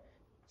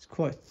 it's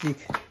quite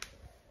thick.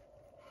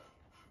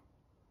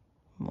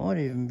 Might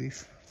even be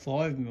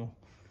 5mm,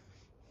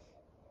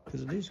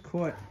 because it is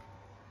quite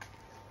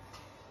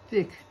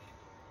thick.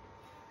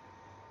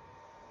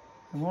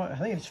 I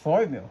think it's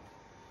 5mm.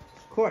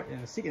 It's quite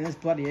thick, and it's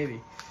bloody heavy.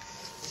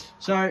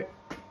 So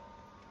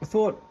I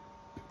thought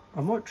I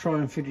might try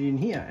and fit it in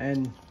here,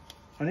 and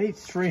I need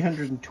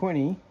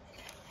 320.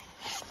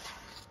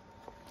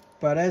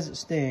 But as it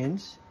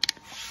stands,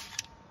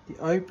 the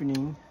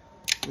opening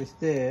with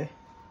there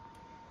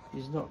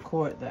is not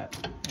quite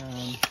that.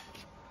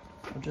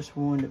 I'll just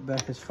wind it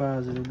back as far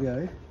as it'll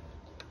go.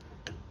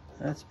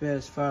 That's about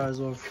as far as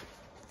I've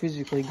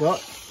physically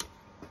got.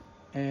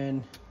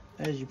 And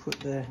as you put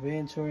the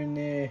bandsaw in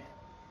there,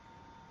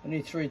 I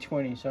need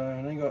 320, so I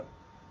only got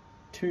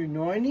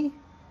 290,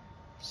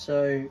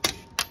 so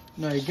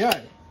no go.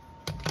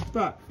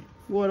 But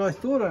what I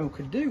thought I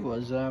could do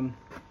was,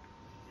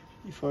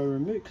 if I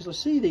remove, because I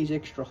see these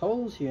extra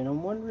holes here and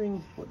I'm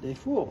wondering what they're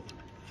for.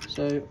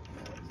 So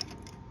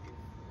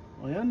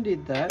I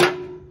undid that,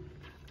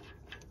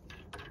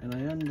 and I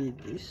undid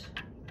this.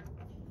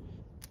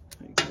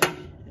 Okay,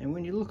 and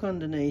when you look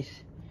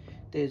underneath,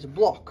 there's a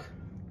block,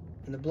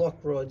 and the block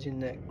rides in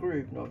that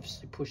groove and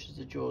obviously pushes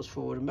the jaws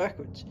forward and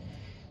backwards.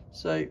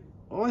 So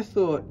I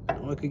thought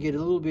I could get a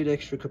little bit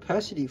extra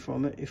capacity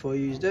from it if I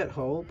use that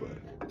hole,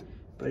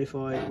 but if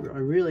I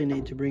really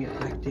need to bring it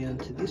back down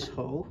to this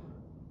hole,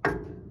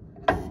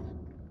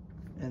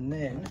 and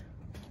then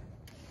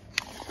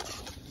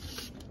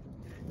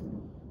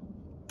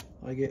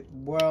I get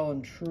well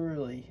and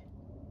truly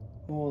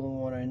more than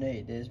what I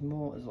need. There's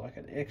like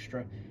an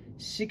extra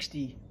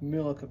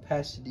 60mm of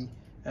capacity,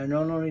 and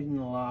I'm not even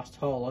the last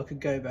hole. I could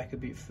go back a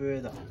bit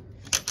further.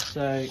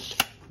 So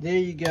there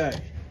you go,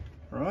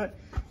 right?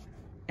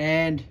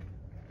 And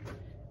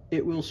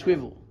it will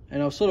swivel.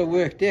 And I've sort of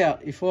worked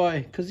out,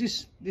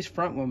 because this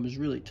front one was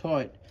really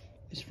tight,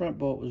 this front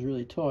bolt was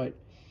really tight.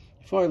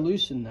 If I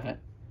loosen that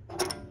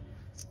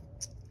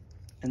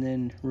and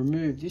then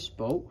remove this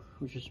bolt,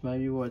 which is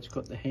maybe why it's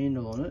got the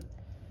handle on it,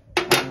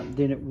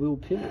 then it will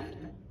pivot.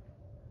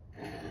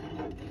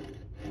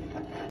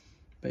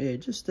 But yeah,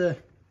 just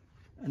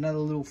another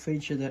little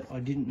feature that I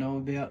didn't know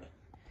about,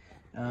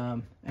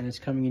 and it's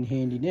coming in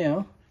handy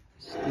now,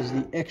 is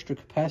the extra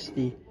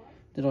capacity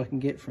that I can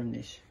get from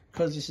this.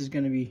 Because this is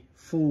going to be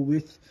full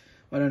width,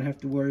 I don't have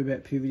to worry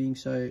about pivoting,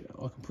 so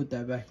I can put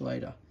that back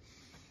later.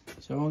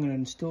 So I'm going to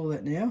install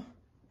that now,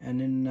 and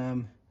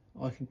then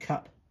I can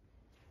cut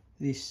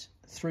this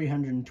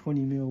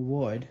 320mm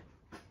wide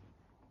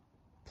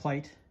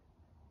plate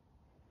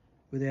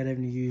without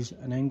having to use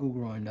an angle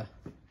grinder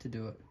to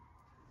do it.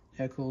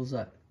 How cool is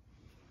that?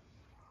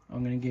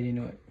 I'm going to get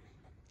into it.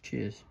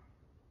 Cheers.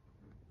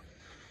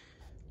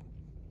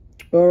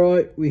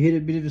 Alright, we hit a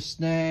bit of a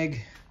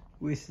snag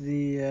with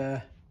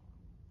the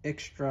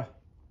extra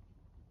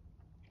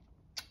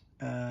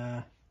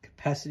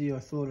capacity I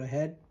thought I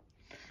had.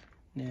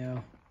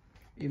 Now,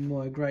 in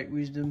my great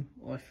wisdom,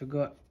 I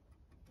forgot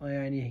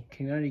I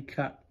can only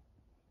cut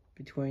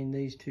between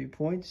these 2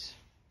 points,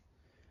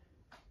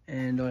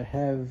 and I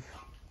have,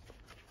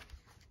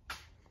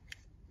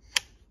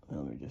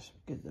 let me just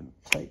get the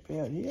tape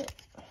out here.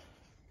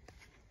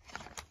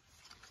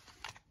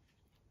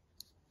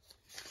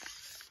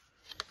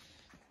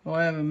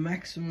 I have a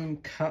maximum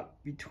cut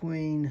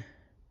between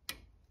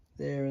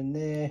there and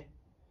there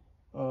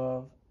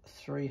of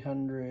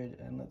 300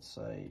 and let's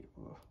say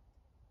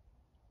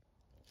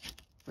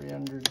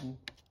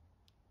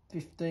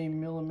 315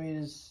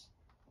 millimeters.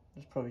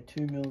 There's probably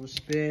 2 mil to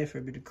spare for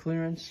a bit of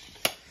clearance.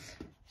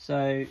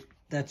 So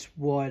that's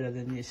wider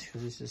than this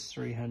because this is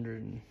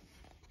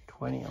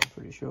 320, I'm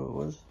pretty sure it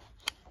was.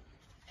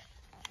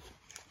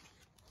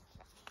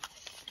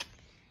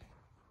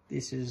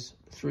 This is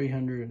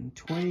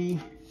 320,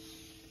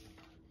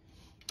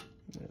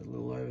 a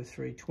little over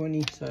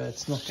 320, so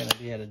it's not going to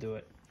be able to do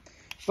it.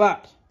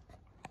 But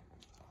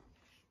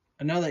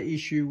another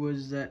issue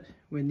was that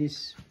when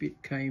this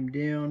bit came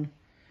down,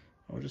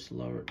 I'll just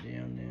lower it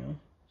down now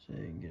so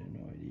you can get an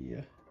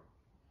idea.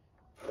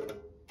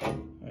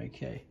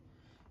 Okay,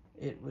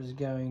 it was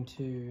going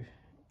to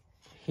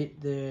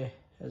hit there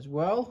as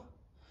well.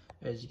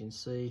 As you can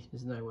see,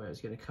 there's no way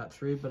it's going to cut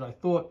through, but I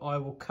thought I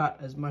will cut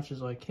as much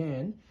as I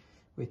can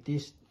with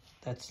this.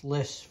 That's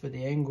less for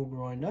the angle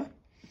grinder.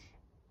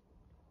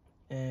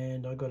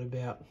 And I got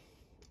about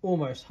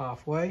almost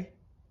halfway.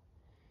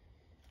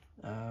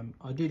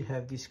 I did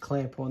have this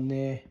clamp on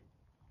there,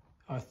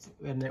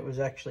 and it was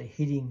actually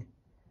hitting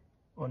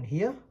on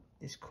here.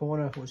 This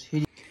corner was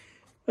hitting.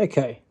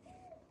 Okay,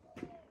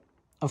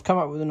 I've come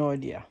up with an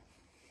idea.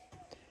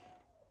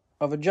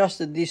 I've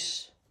adjusted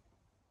this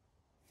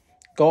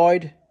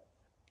guide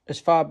as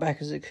far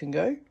back as it can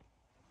go.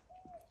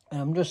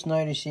 And I'm just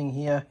noticing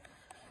here,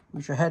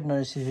 which I had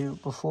noticed here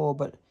before,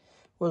 but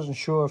wasn't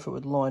sure if it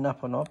would line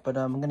up or not, but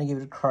I'm going to give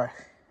it a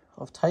crack.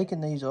 I've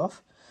taken these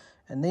off,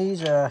 and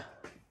these are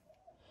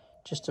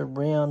just a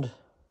round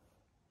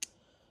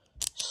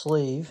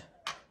sleeve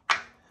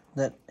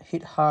that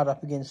hit hard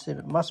up against it.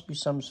 It must be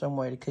some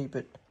way to keep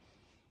it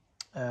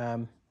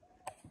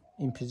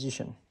in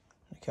position.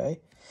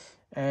 Okay,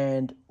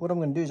 and what I'm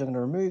going to do is I'm going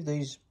to remove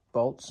these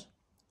bolts.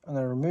 I'm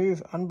going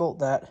to unbolt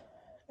that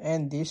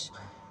and this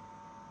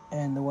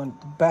and the one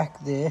at the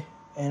back there,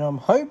 and I'm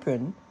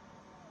hoping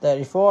that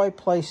if I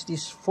place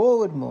this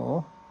forward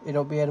more,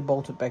 it'll be able to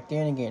bolt it back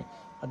down again.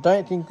 I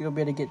don't think it'll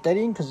be able to get that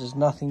in because there's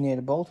nothing there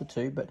to bolt it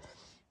to, but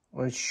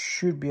I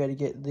should be able to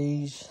get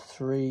these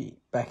 3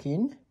 back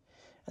in,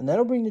 and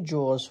that'll bring the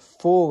jaws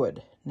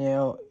forward.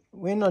 Now,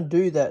 when I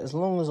do that, as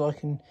long as I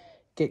can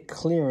get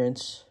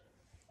clearance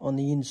on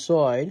the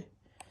inside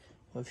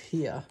of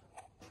here,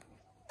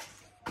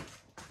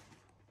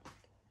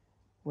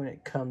 when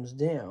it comes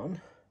down,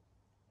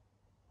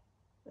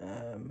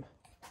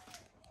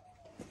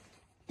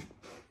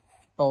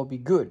 I'll be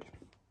good.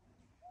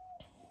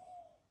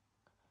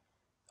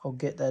 I'll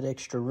get that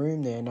extra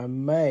room there, and I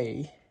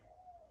may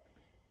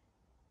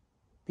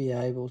be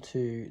able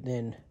to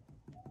then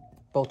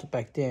bolt it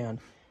back down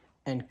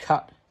and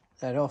cut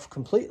that off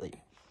completely.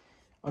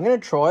 I'm going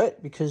to try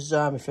it because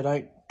if I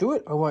don't do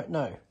it, I won't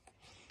know.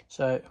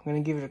 So I'm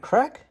going to give it a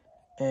crack,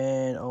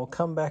 and I'll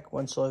come back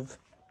once I've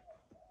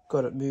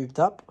got it moved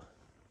up,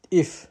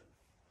 and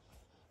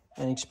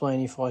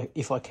explain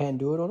if I can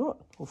do it or not.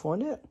 We'll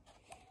find out.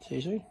 See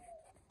you soon.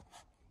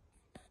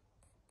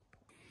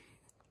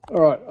 All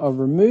right, I've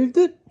removed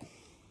it,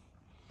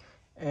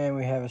 and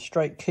we have a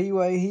straight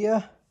keyway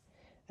here,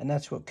 and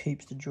that's what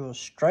keeps the jaws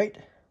straight,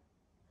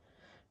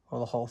 or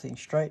the whole thing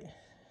straight.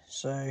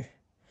 So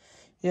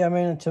yeah, I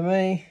mean, to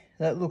me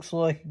that looks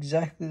like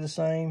exactly the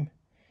same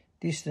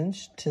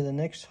distance to the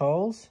next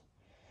holes,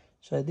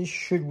 so this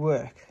should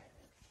work.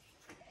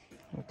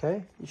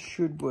 Okay, it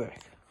should work.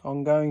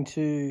 I'm going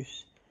to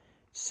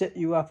set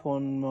you up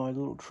on my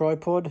little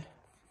tripod,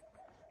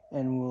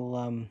 and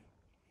we'll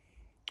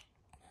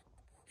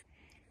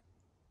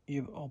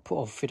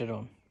I'll fit it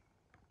on.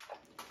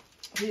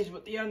 Here's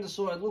what the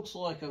underside looks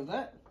like of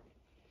that.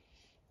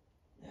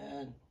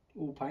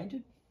 All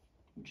painted,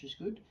 which is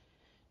good.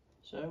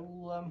 So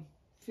we'll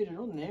fit it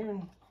on there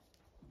and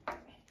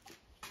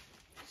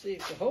see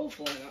if the holes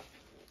line up.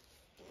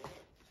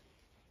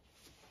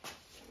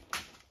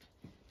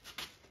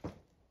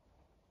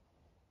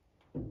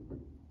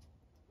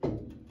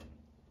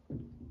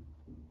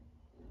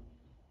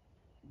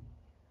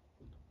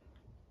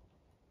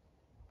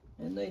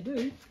 And they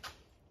do.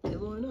 They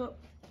line up.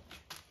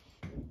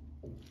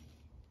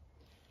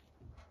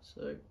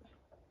 So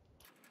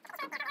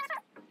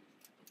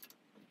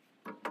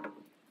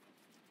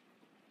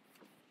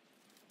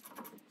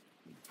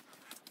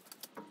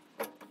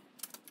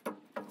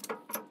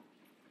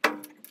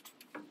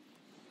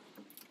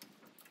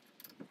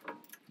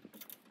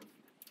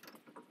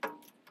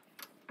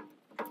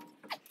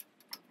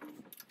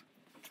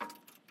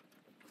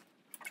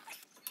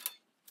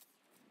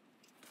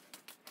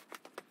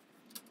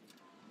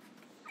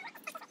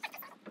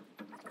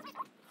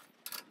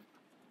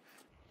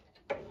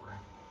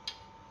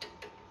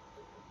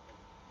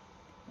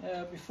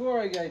Now,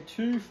 before I go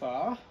too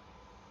far,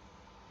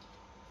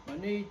 I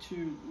need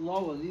to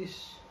lower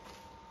this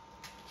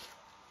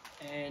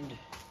and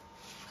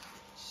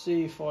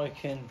see if I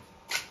can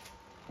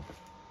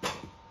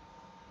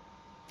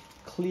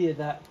clear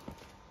that.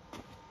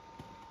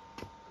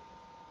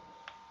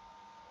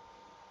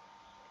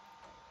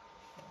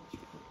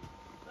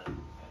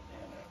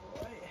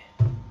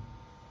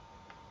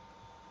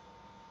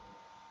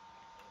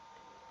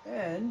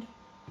 And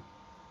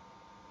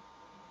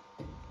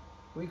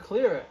we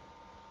clear it.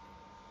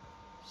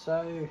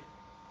 So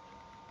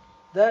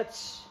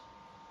that's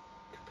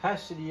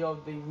capacity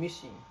I've been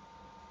missing,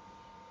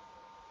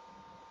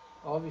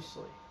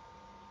 obviously.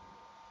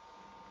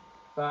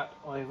 But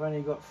I've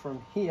only got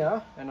from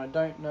here, and I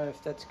don't know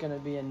if that's going to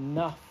be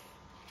enough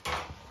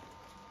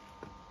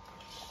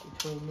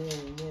between there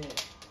and there.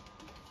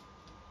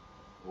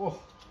 Oh,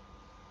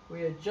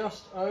 we are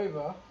just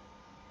over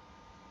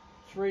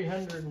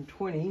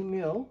 320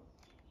 mil.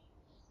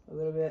 I've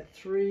got about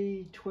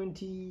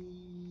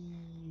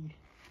 320,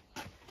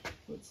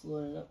 let's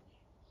line up,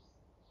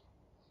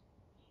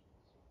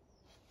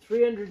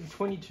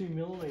 322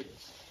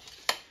 millimeters.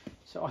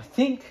 So I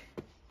think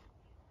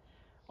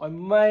I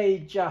may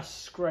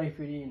just scrape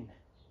it in.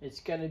 It's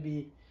going to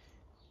be,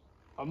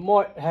 I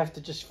might have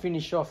to just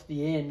finish off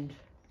the end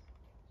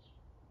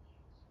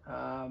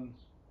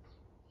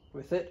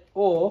with it,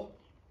 or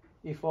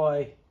if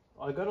I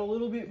got a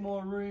little bit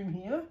more room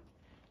here,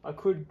 I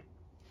could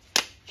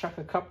chuck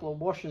a couple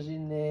of washers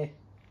in there,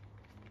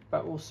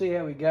 but we'll see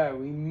how we go.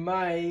 We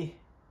may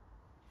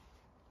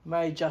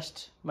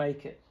just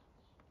make it.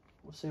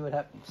 We'll see what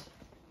happens.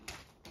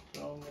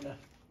 So I'm gonna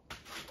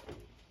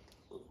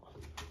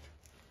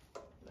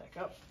back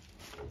up,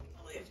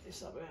 lift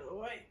this up out of the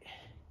way.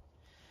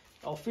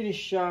 I'll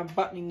finish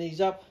buttoning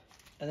these up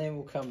and then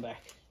we'll come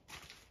back.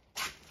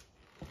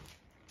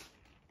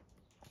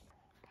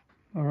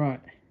 All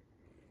right,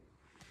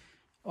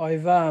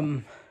 I've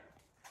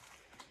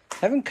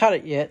haven't cut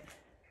it yet,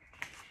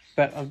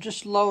 but I've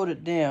just lowered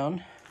it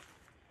down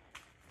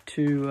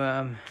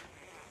to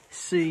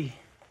see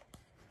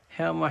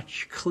how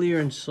much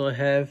clearance I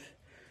have,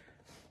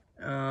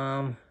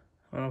 and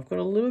I've got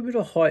a little bit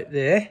of height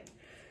there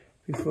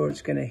before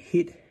it's going to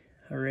hit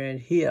around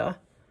here.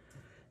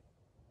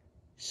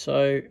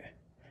 So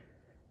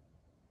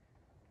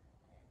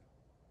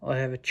I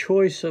have a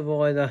choice of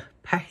either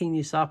packing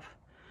this up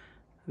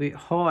a bit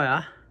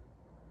higher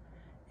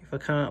if I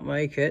can't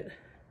make it,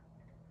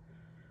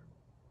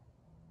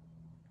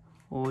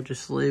 or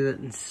just leave it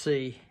and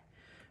see.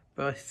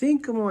 But I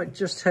think I might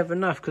just have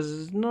enough because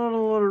there's not a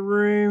lot of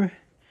room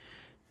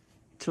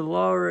to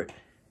lower it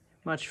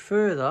much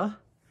further.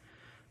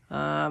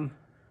 I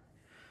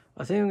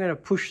think I'm going to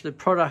push the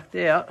product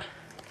out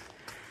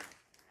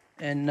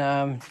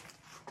and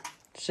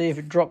see if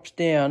it drops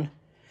down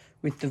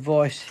with the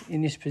vise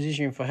in this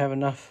position, if I have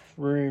enough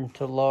room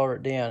to lower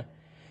it down.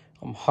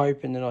 I'm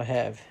hoping that I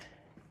have.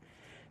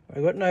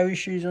 I've got no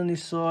issues on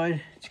this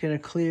side. It's going to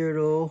clear it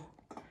all.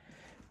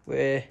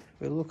 We're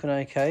looking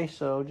okay,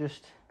 so I'll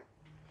just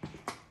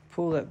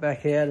pull that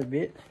back out a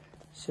bit,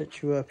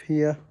 set you up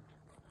here.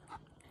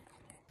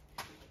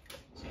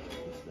 So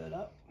lift that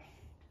up.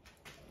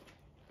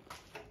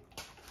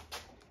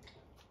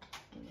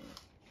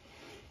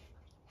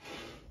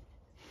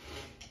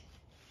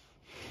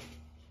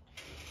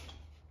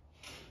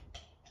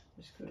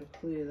 Just got to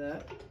clear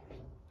that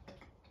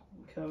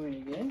and come in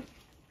again.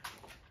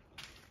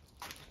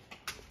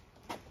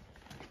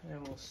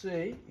 And we'll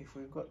see if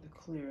we've got the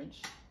clearance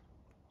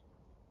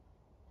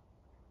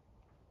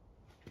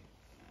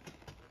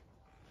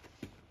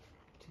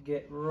to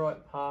get right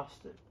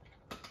past it.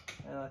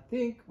 And I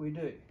think we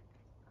do.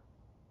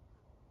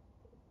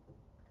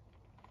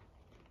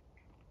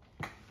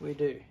 We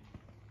do.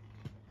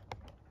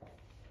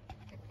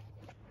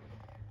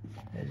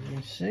 As you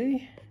can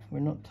see, we're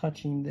not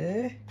touching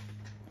there.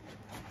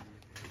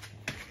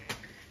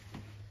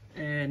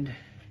 And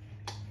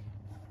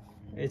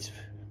it's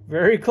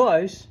very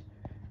close.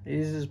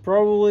 This is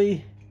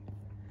probably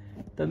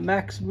the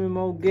maximum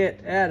I'll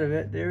get out of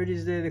it. There it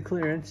is there, the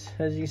clearance,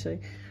 as you see.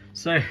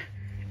 So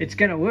it's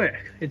going to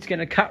work. It's going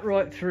to cut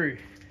right through.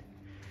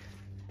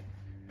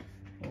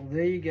 Well,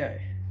 there you go.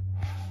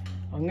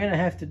 I'm going to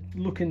have to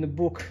look in the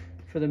book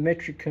for the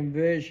metric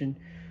conversion,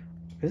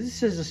 because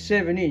this is a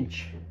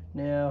 7-inch.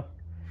 Now,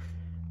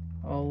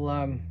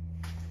 I'm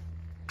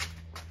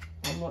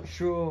not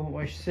sure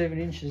why 7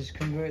 inches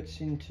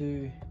converts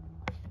into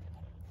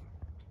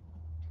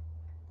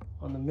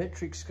on the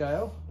metric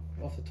scale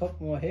off the top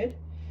of my head,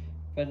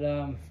 but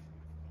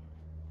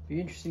be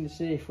interesting to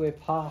see if we're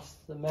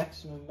past the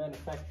maximum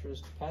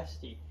manufacturer's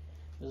capacity,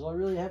 because I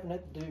really haven't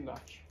had to do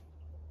much.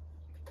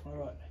 All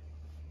right,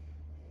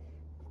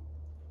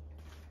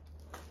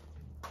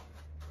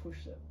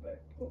 push that back.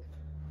 Oh.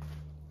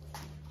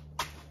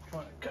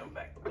 Trying to come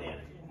back down again.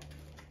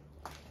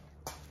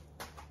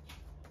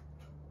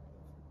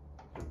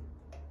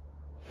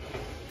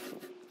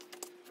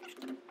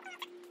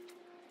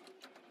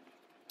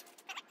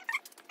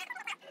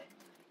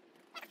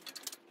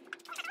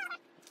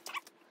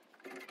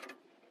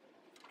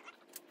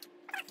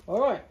 All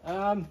right,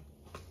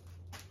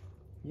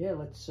 yeah,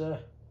 let's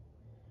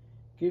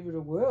give it a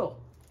whirl.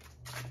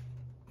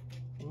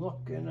 I'm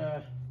not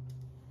gonna,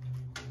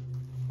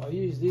 I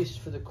use this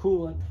for the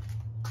coolant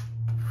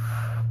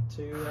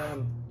to,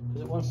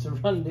 because it wants to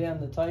run down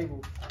the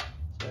table.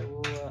 So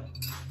we'll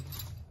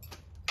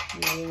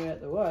get them out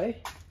the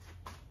way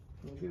and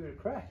we'll give it a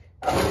crack.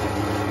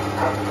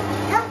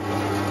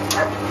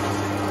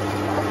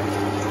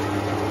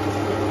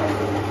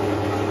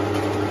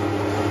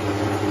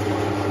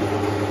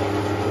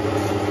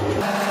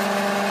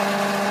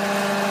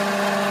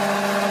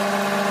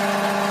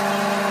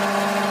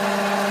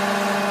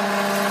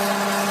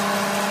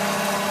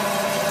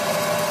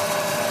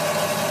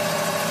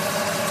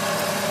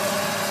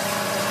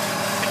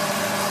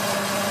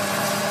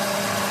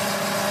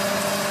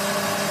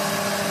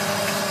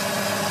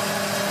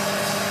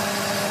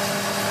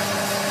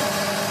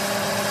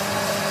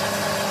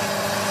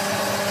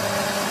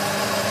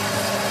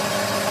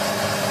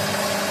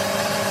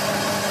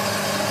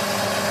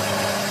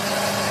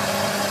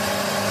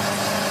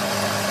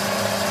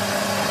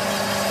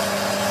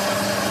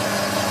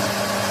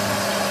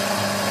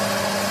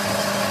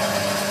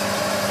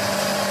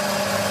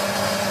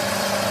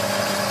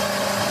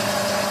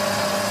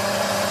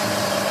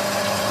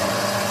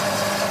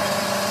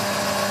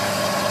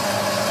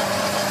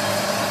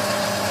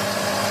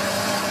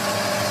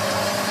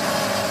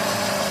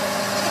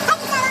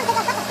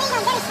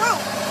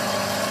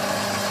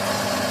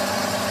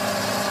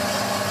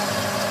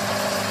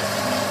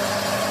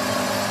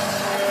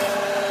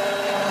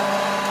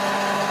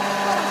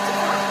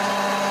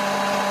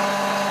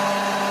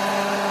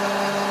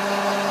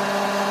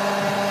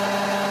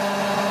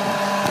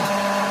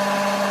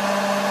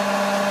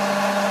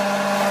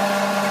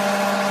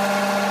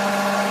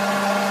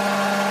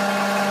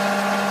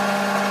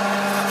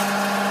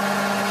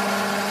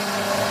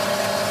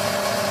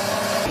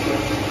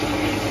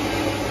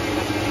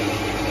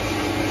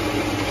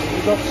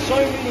 We've got so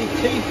many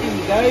teeth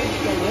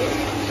engaged on it.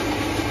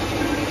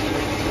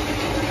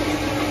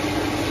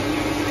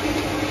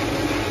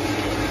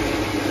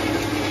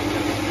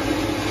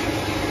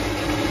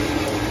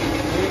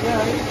 There we go.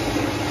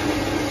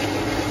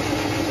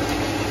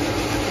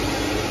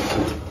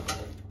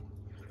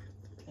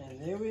 And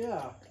there we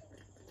are.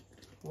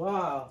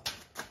 Wow.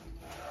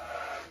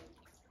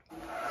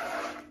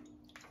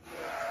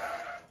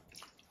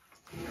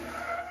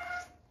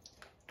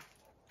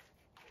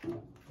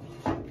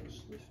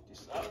 Let's lift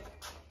this up.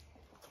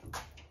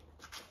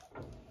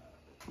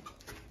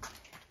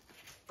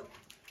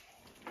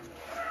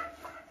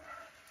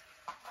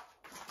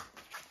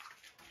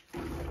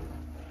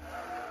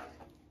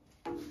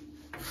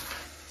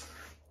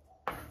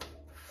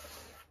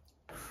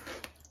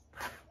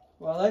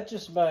 Well, that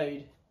just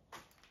made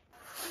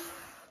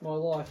my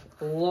life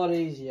a lot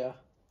easier,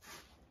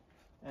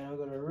 and I've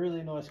got a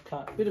really nice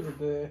cut, bit of a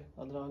burr. I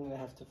don't know, I'm going to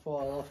have to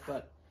file off,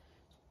 but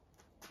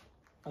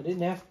I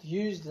didn't have to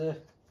use the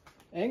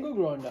angle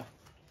grinder.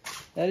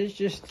 That is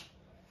just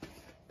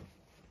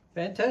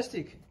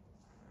fantastic.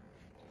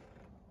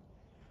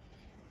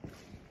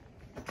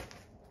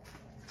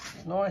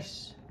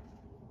 Nice,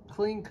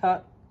 clean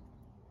cut,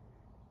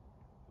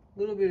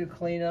 little bit of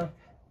cleanup,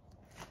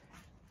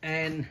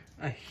 and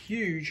a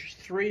huge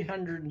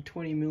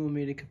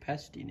 320mm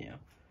capacity now.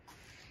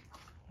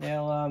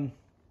 Now, I'm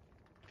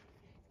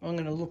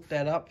going to look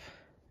that up,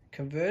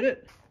 convert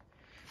it,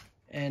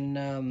 and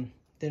then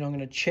I'm going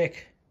to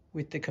check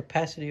with the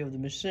capacity of the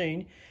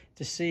machine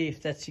to see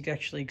if that's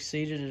actually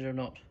exceeded it or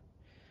not.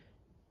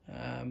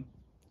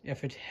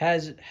 If it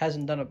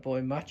hasn't done it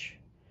by much,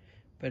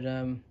 but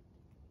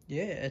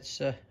yeah,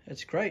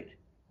 it's great,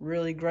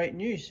 really great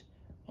news.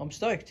 I'm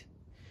stoked.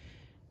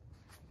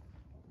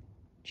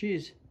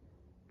 Cheers.